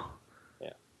 Oh.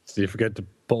 Yeah. So you forget to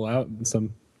pull out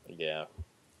some Yeah.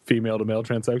 female to male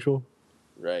transsexual?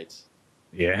 Right.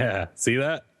 Yeah. See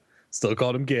that? Still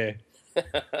called him gay.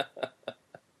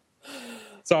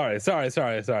 Sorry.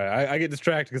 I get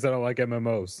distracted because I don't like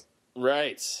MMOs.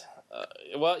 Right.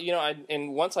 Well,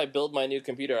 and once I build my new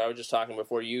computer, I was just talking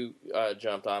before you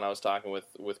jumped on. I was talking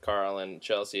with Carl and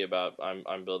Chelsea about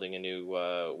I'm building a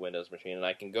new Windows machine, and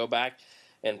I can go back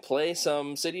and play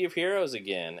some City of Heroes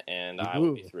again, and I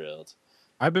will be thrilled.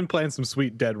 I've been playing some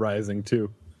sweet Dead Rising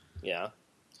too. Yeah.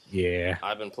 Yeah.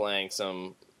 I've been playing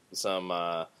some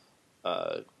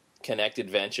Connect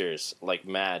Adventures like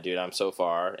mad, dude. I'm so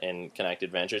far in Connect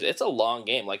Adventures. It's a long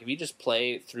game. Like if you just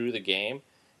play through the game,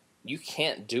 you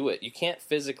can't do it. You can't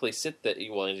physically sit there.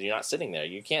 Well, you're not sitting there.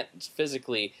 You can't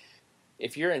physically.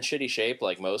 If you're in shitty shape,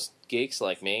 like most geeks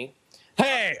like me.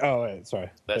 Hey! Oh, wait,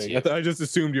 sorry. That's you. I just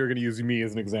assumed you were going to use me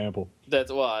as an example.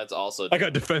 It's also. I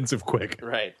got defensive quick.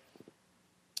 Right.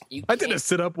 I did a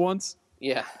sit-up once.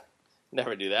 Yeah.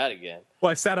 Never do that again.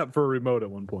 Well, I sat up for a remote at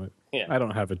one point. Yeah. I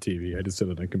don't have a TV. I just sit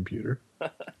on a computer.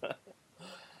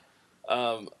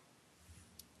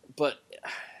 But,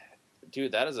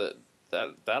 dude,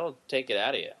 that'll take it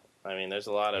out of you. I mean, there's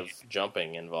a lot of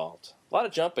jumping involved. A lot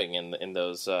of jumping in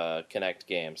those Connect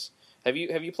games. Have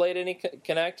you played any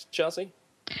Connect, Chelsea?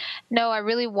 No, I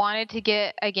really wanted to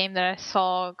get a game that I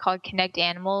saw called Connect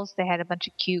Animals. They had a bunch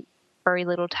of cute, furry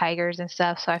little tigers and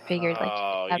stuff, so I figured,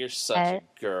 oh, you're such a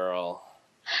girl.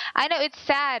 I know, it's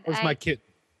sad. Where's my kid?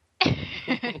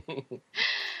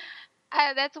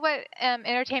 That's what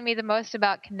entertained me the most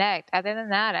about Connect. Other than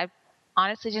that, I've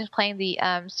honestly just playing the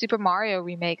Super Mario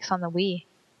remakes on the Wii.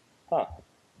 Huh.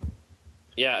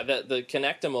 Yeah, the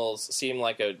Connectimals seem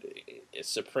like a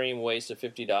supreme waste of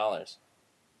 $50.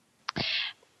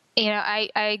 I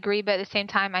agree, but at the same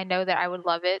time, I know that I would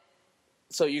love it.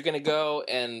 So you're going to go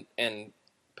and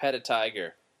pet a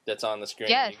tiger that's on the screen.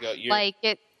 Yes,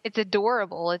 it's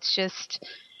adorable. It's just,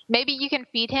 maybe you can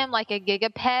feed him like a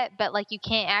Gigapet, but like you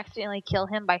can't accidentally kill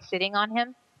him by sitting on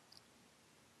him.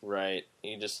 Right.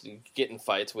 You get in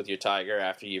fights with your tiger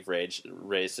after you've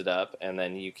raised it up, and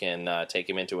then you can take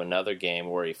him into another game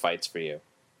where he fights for you.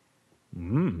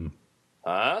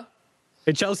 Huh?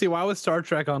 Hey, Chelsea, why was Star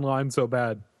Trek Online so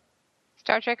bad?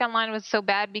 Star Trek Online was so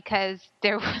bad because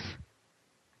there was...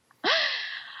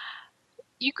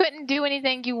 you couldn't do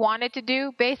anything you wanted to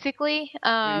do, basically.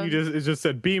 It just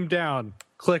said, beam down,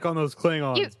 click on those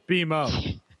Klingons, beam up,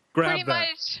 grab pretty that.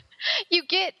 Much, you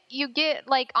get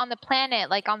like on the planet,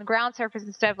 like on the ground surface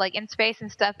and stuff, like in space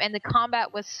and stuff, and the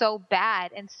combat was so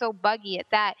bad and so buggy at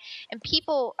that. And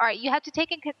people, all right, you have to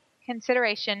take in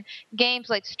consideration games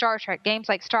like Star Trek, games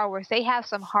like Star Wars. They have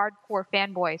some hardcore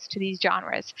fanboys to these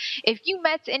genres. If you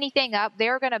mess anything up,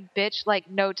 they're going to bitch like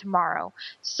no tomorrow.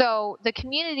 So the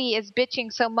community is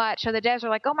bitching so much, so the devs are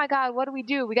like, oh my god, what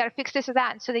do? We got to fix this or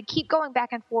that. And so they keep going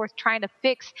back and forth trying to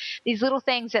fix these little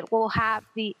things that will help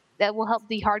the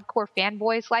hardcore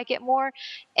fanboys like it more.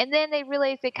 And then they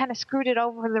realize they kind of screwed it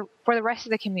over for the rest of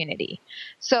the community.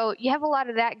 So you have a lot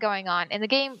of that going on. And the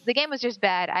game was just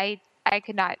bad. I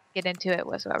could not get into it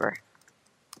whatsoever.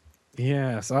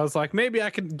 Yes, I was like, maybe I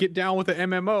could get down with the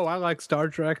MMO. I like Star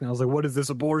Trek. And I was like, what is this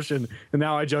abortion? And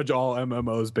now I judge all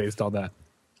MMOs based on that.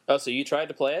 Oh, so you tried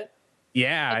to play it?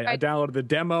 Yeah, I downloaded the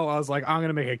demo. I was like, I'm going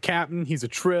to make a captain. He's a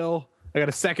Trill. I got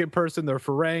a second person. They're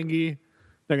Ferengi.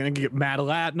 They're going to get Mad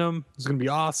Latinum. It's going to be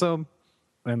awesome.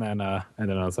 And then I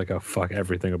was like, oh, fuck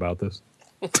everything about this.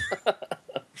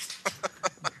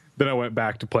 Then I went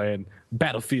back to playing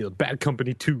Battlefield Bad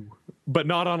Company 2, but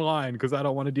not online because I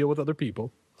don't want to deal with other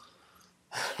people.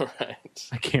 Right.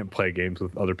 I can't play games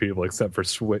with other people except for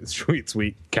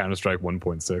sweet Counter-Strike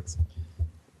 1.6.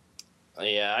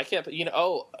 Yeah, I can't.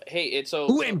 Oh, hey, it's so.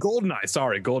 Ooh, and GoldenEye.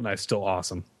 Sorry, GoldenEye's still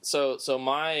awesome. So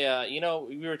my,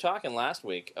 we were talking last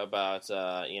week about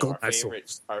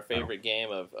our favorite game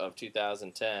of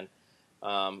 2010,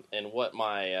 and what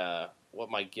my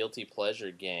guilty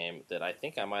pleasure game that I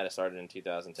think I might have started in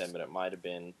 2010, but it might have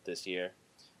been this year.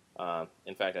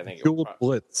 In fact, I think Dual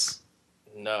Blitz.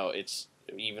 No, it's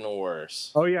even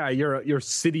worse. Oh yeah, you're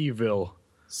Cityville.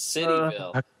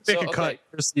 Cityville. Pick a cut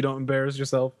so you don't embarrass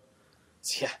yourself.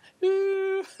 Yeah.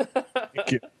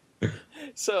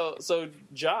 So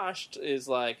Josh is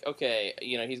like, okay,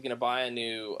 he's going to buy a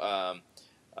new MacBook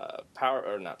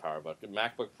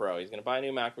Pro. He's going to buy a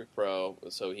new MacBook Pro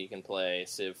so he can play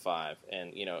Civ 5.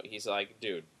 And, he's like,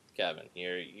 dude, Kevin.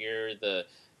 You're the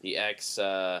ex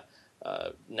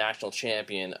national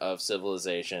champion of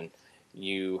Civilization.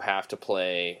 You have to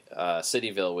play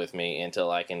Cityville with me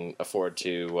until I can afford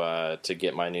to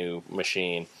get my new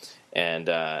machine and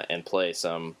play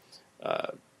some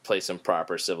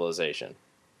proper Civilization.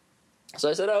 So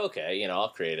I said, oh, okay, I'll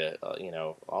create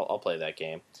I'll play that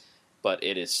game. But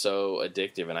it is so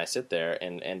addictive, and I sit there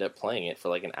and end up playing it for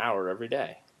like an hour every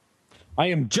day. I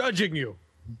am judging you.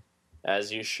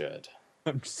 As you should.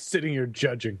 I'm sitting here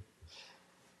judging.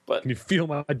 But can you feel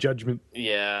my judgment?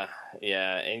 Yeah,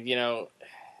 and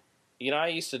I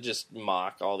used to just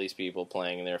mock all these people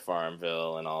playing in their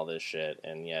Farmville and all this shit,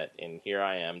 and here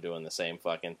I am doing the same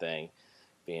fucking thing,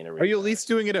 being a retard. Are you at least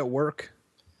doing it at work?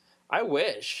 I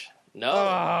wish. No,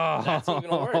 that's even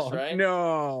worse, right?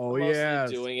 No, I'm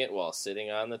mostly doing it while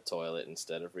sitting on the toilet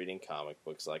instead of reading comic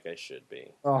books like I should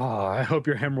be. Oh, I hope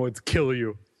your hemorrhoids kill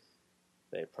you.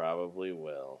 They probably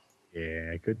will.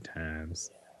 Yeah, good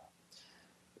times.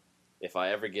 If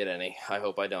I ever get any, I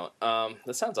hope I don't.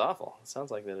 That sounds awful. It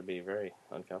sounds like that'd be very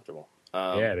uncomfortable.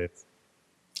 Yeah, it is.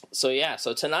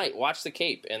 So tonight, watch The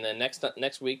Cape, and then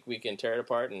next week we can tear it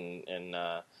apart and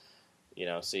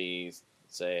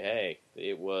say, hey,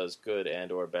 it was good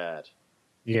and or bad.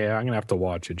 Yeah, I'm gonna have to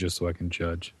watch it just so I can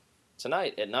judge.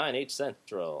 Tonight at 9, 8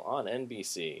 Central on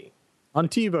NBC. On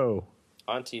TiVo.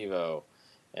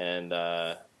 And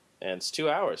it's 2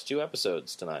 hours, 2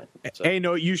 episodes tonight. So, hey,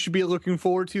 no, you should be looking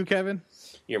forward to, Kevin?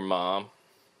 Your mom.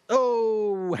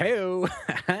 Oh, hey-o.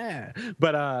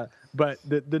 But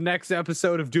the next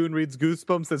episode of Dune Reads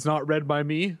Goosebumps that's not read by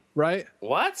me, right?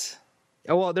 What?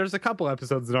 Oh, well, there's a couple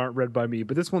episodes that aren't read by me,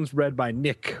 but this one's read by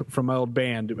Nick from my old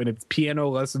band, and it's Piano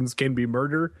Lessons Can Be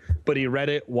Murder, but he read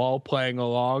it while playing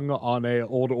along on a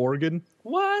old organ.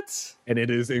 What? And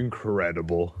it is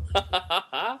incredible.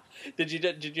 Did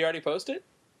you already post it?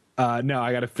 No,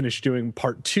 I got to finish doing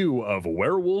part 2 of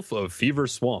Werewolf of Fever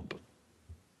Swamp.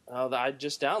 Oh, I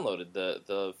just downloaded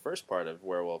the first part of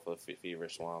Werewolf of Fever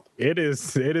Swamp. It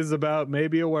is about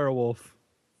maybe a werewolf.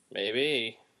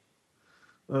 Maybe.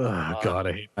 Oh, God,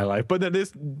 I hate my life. But then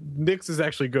Nick's is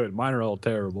actually good. Mine are all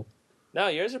terrible. No,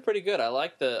 yours are pretty good. I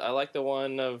like the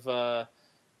one of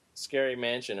Scary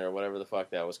Mansion or whatever the fuck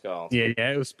that was called. Yeah,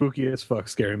 it was spooky as fuck,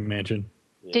 Scary Mansion.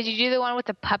 Yeah. Did you do the one with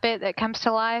the puppet that comes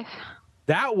to life?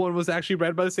 That one was actually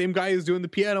read by the same guy who's doing the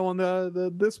piano on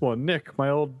this one, Nick, my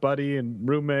old buddy and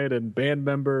roommate and band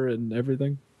member and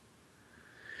everything.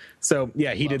 So,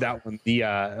 yeah, he did that one.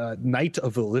 The Night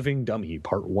of the Living Dummy,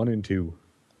 part 1 and 2.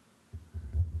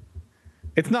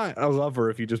 It's not a lover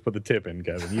if you just put the tip in,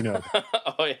 Kevin. You know.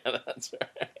 Oh, yeah, that's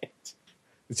right.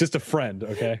 It's just a friend,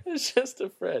 okay? It's just a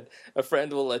friend. A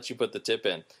friend will let you put the tip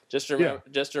in. Just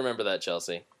remember that,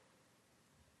 Chelsea.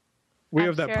 We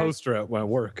have that poster at my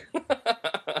work.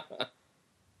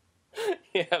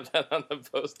 You have that on the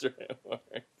poster at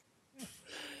work.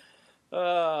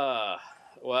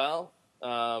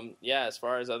 As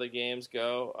far as other games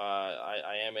go,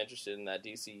 I am interested in that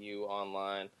DCU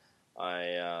Online.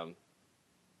 I'm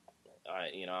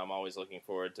always looking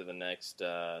forward to the next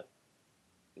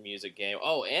music game.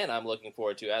 Oh, and I'm looking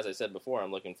forward to, as I said before,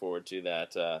 I'm looking forward to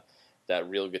that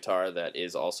real guitar that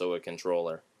is also a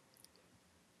controller.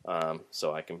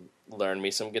 So I can learn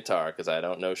me some guitar because I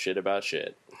don't know shit about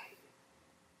shit.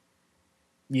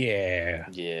 Yeah.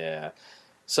 Yeah.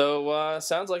 So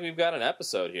sounds like we've got an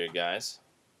episode here, guys.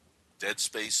 Dead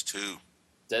Space 2.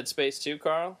 Dead Space 2,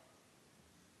 Carl?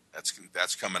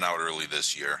 That's coming out early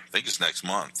this year. I think it's next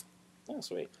month. Oh,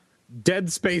 sweet. Dead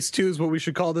Space 2 is what we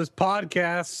should call this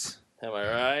podcast. Am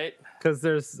I right? Because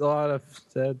there's a lot of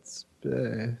dead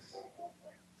space.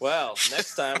 Well,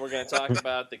 next time we're going to talk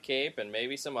about The Cape and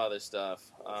maybe some other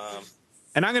stuff.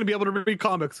 And I'm going to be able to read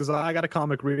comics because I got a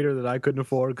comic reader that I couldn't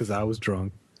afford because I was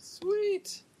drunk.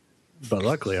 Sweet. But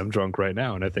luckily, I'm drunk right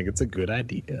now, and I think it's a good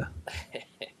idea.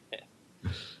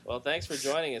 Well, thanks for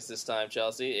joining us this time,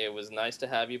 Chelsea. It was nice to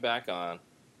have you back on.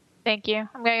 Thank you.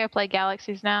 I'm going to go play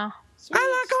Galaxies now. Sweet.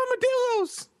 I like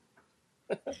armadillos!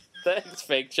 Thanks,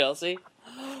 fake Chelsea.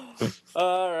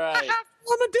 All right.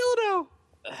 Armadillo!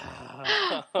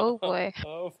 Oh, boy.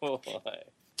 Oh, boy.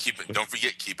 Don't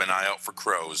forget, keep an eye out for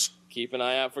crows. Keep an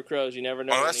eye out for crows. You never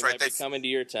know when he might be coming to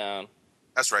your town.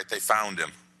 That's right, they found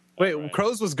him. Wait, right.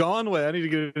 Crows was gone? Wait, I need to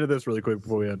get into this really quick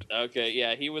before we end. Okay,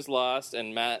 yeah, he was lost,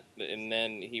 and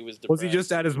then he was depressed. Was he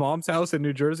just at his mom's house in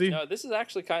New Jersey? No, this is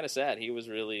actually kind of sad. He was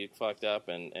really fucked up,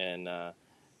 and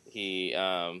he's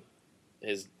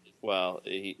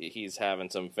having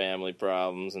some family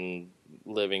problems and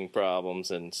living problems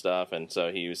and stuff, and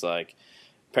so he was like,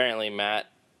 apparently Matt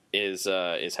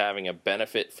is having a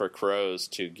benefit for crows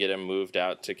to get him moved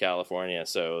out to California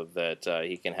so that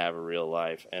he can have a real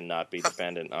life and not be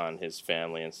dependent on his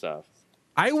family and stuff.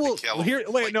 I will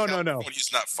California's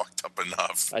not fucked up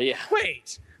enough. Yeah.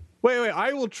 Wait.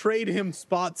 I will trade him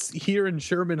spots here in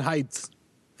Sherman Heights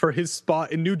for his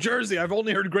spot in New Jersey. I've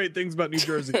only heard great things about New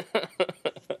Jersey.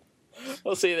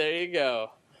 Well, see, there you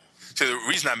go. So the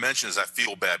reason I mention is I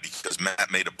feel bad because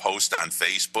Matt made a post on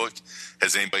Facebook.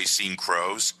 Has anybody seen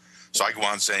Crows? So I go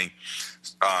on saying,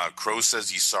 Crow says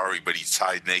he's sorry, but he's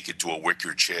tied naked to a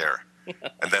wicker chair.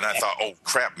 And then I thought, oh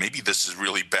crap, maybe this is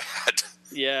really bad.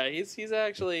 Yeah, he's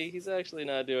actually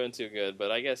not doing too good,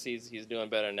 but I guess he's doing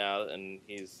better now, and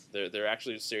they're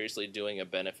actually seriously doing a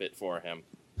benefit for him.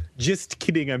 Just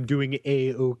kidding, I'm doing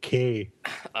A-okay.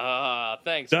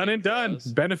 Thanks. Done and done.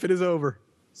 Benefit is over.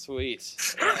 Sweet.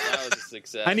 That was a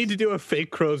success. I need to do a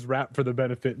fake Crows rap for the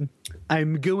benefit.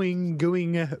 I'm going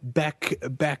back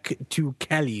to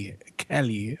Cali.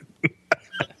 I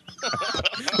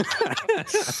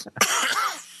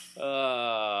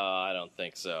don't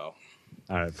think so.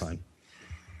 All right, fine.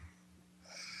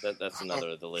 That's another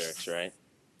of the lyrics, right?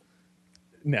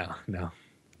 No.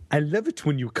 I love it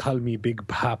when you call me Big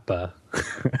Papa,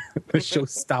 the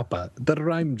showstopper, the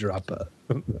rhyme dropper.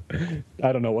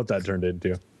 I don't know what that turned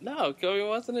into. No,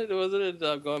 wasn't it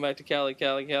going back to Cali?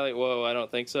 Whoa, I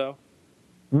don't think so.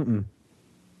 Mm-mm.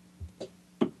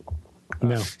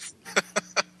 No.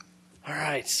 All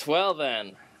right. Well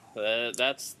then,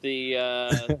 that's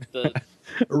the.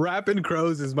 Rapping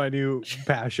Crows is my new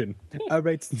passion. All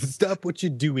right, stop what you're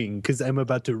doing, because I'm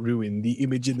about to ruin the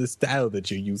image and the style that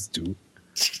you're used to.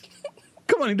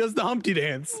 Come on, he does the Humpty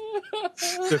dance.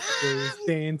 The Crows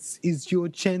dance is your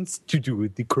chance to do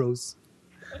with the Crows.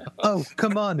 Oh,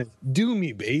 come on, do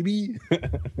me, baby.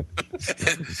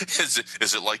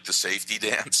 Is it like the safety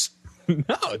dance?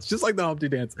 No, it's just like the Humpty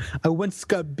dance. I once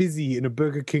got busy in a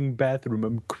Burger King bathroom.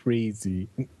 I'm crazy.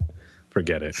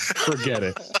 Forget it.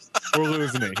 We're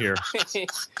losing it here.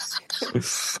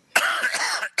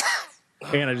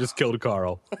 And I just killed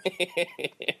Carl.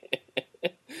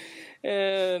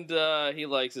 And he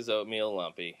likes his oatmeal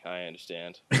lumpy. I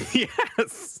understand.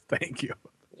 Yes, thank you.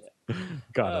 Yeah.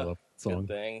 God, I love that song. Good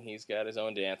thing he's got his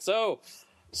own dance.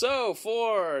 So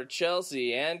for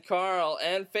Chelsea and Carl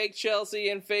and fake Chelsea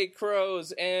and fake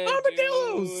Crows and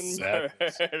Armadillos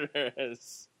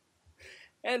murders.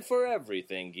 And for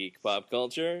everything geek pop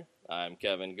culture, I'm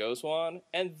Kevin Goswan,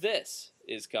 and this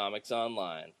is Comics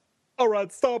Online. All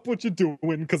right, stop what you're doing,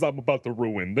 because I'm about to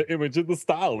ruin the image and the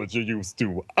style that you're used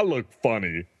to. I look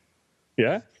funny.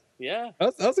 Yeah? Yeah.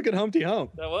 That was a good Humpty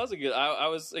Hump. That was a good... I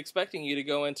was expecting you to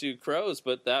go into Crows,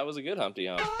 but that was a good Humpty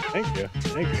Hump. Thank you.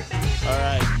 All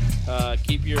right.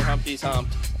 Keep your Humpties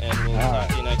humped, and we'll talk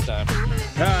to you next time.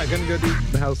 Gonna go do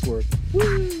the housework.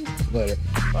 Woo! Later.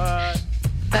 Bye.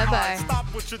 Bye-bye.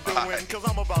 Stop what you're doing, because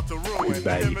I'm about to ruin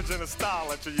the image and the style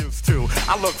that you're used to.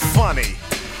 I look funny,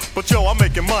 but yo, I'm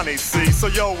making money, see? So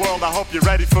yo, world, I hope you're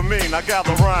ready for me. Now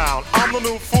gather round. I'm the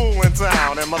new fool in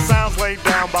town, and my sound's laid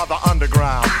down by the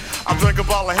underground. I'll drink a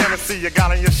bottle of Hennessy you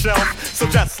got on your shelf, so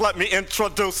just let me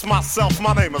introduce myself.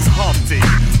 My name is Humpty,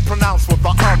 pronounced with the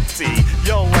umpty.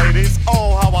 Yo, ladies,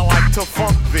 oh, how I like to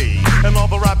funk thee. And all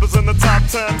the rappers in the top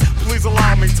 10, please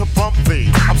allow me to bump thee.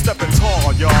 I'm stepping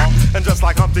tall, y'all, and just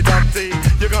like Humpty Dumpty,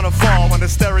 you're gonna fall when the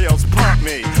stereos pump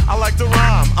me. I like to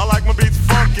rhyme, I like my beats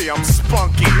funky, I'm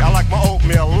spunky, I like my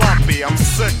oatmeal lumpy, I'm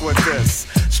sick with this,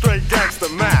 straight gangster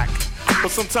Mac. But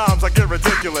sometimes I get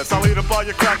ridiculous. I'll eat up all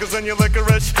your crackers and your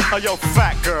licorice. Oh, yo,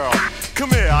 fat girl,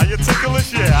 come here, are you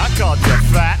ticklish? Yeah, I called you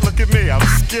fat. Look at me, I'm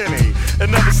skinny. It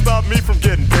never stopped me from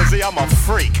getting busy. I'm a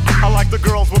freak. I like the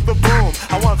girls with the boom.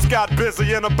 I once got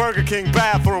busy in a Burger King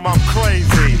bathroom. I'm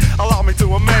crazy. Allow me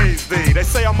to amaze thee. They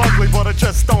say I'm ugly, but it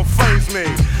just don't faze me.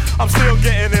 I'm still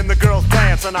getting in the girls'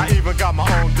 pants, and I even got my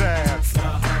own dance.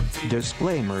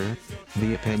 Disclaimer: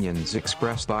 the opinions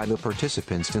expressed by the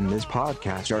participants in this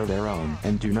podcast are their own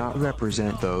and do not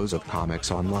represent those of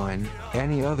Comics Online,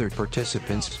 any other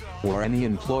participants, or any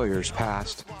employers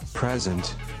past,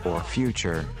 present, or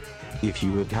future. If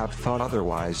you would have thought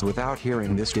otherwise without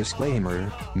hearing this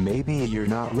disclaimer, maybe you're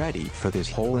not ready for this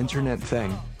whole internet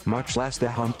thing, much less the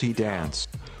Humpty dance.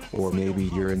 Or maybe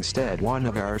you're instead one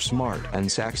of our smart and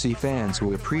sexy fans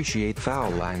who appreciate foul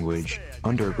language,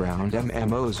 underground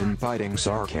MMOs and biting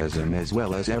sarcasm, as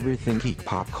well as everything geek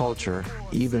pop culture,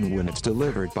 even when it's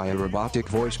delivered by a robotic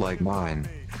voice like mine.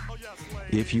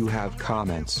 If you have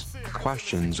comments,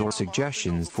 questions, or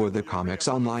suggestions for the Comics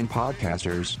Online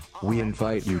podcasters, we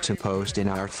invite you to post in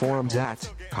our forums at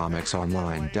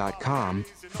comicsonline.com,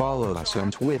 Follow us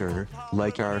on Twitter,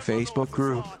 like our Facebook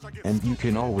group, and you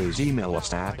can always email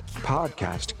us at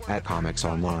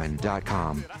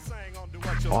podcast@comicsonline.com.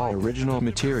 All original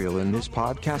material in this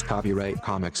podcast copyright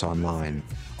Comics Online.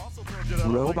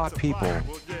 Robot people,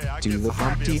 do the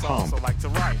Humpty Hump.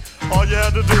 All you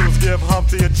had to do was give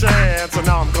Humpty a chance, and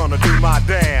now I'm gonna do my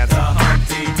dance. The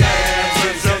Humpty dance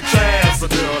is your chance to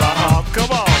do the hump.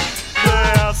 Come on,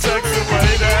 yeah, sexy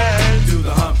lady. Do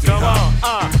the Humpty Hump. Come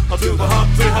on, I'll do the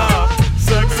Humpty Hump.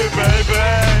 Sexy baby,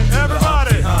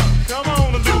 everybody, come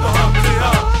on and do the Humpty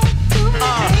Hump.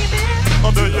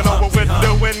 Oh, do you know what we're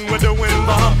doing? We're doing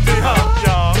the Humpty Hump,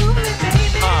 y'all.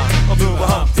 I'll do the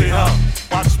Humpty Hump.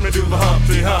 Watch me do the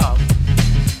Humpty Hump.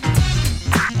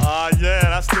 Yeah,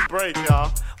 that's the break,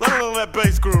 y'all. Let that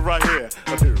bass groove right here.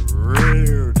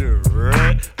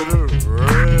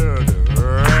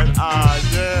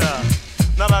 Yeah.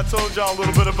 Now that I told y'all a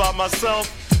little bit about myself,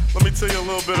 let me tell you a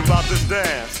little bit about this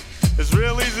dance. It's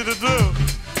real easy to do.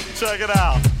 Check it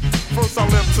out. First I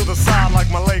limped to the side like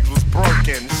my legs was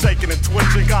broken, shaking and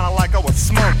twitching kinda like I was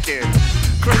smoking.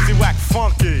 Crazy, whack,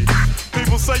 funky.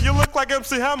 People say you look like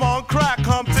MC Hammer on crack,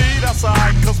 Humpty. That's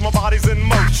alright, cause my body's in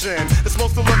motion. It's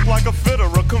supposed to look like a fit or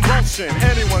a convulsion.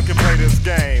 Anyone can play this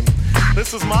game.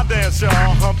 This is my dance, y'all.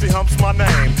 Humpty Hump's my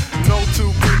name. No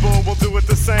two people will do it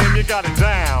the same. You got it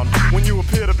down when you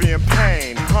appear to be in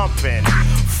pain. Humping,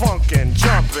 funkin',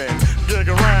 jumping, gig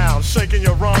around, shaking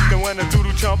your rump. And when the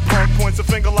doodle chump punk points a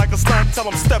finger like a stunt, tell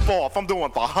him step off, I'm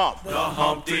doing the hump. The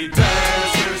Humpty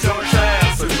dance, here's your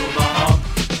chance to do the hump.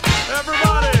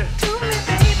 Everybody,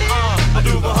 I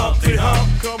do the Humpty Hump.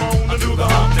 Come on and do the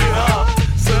Humpty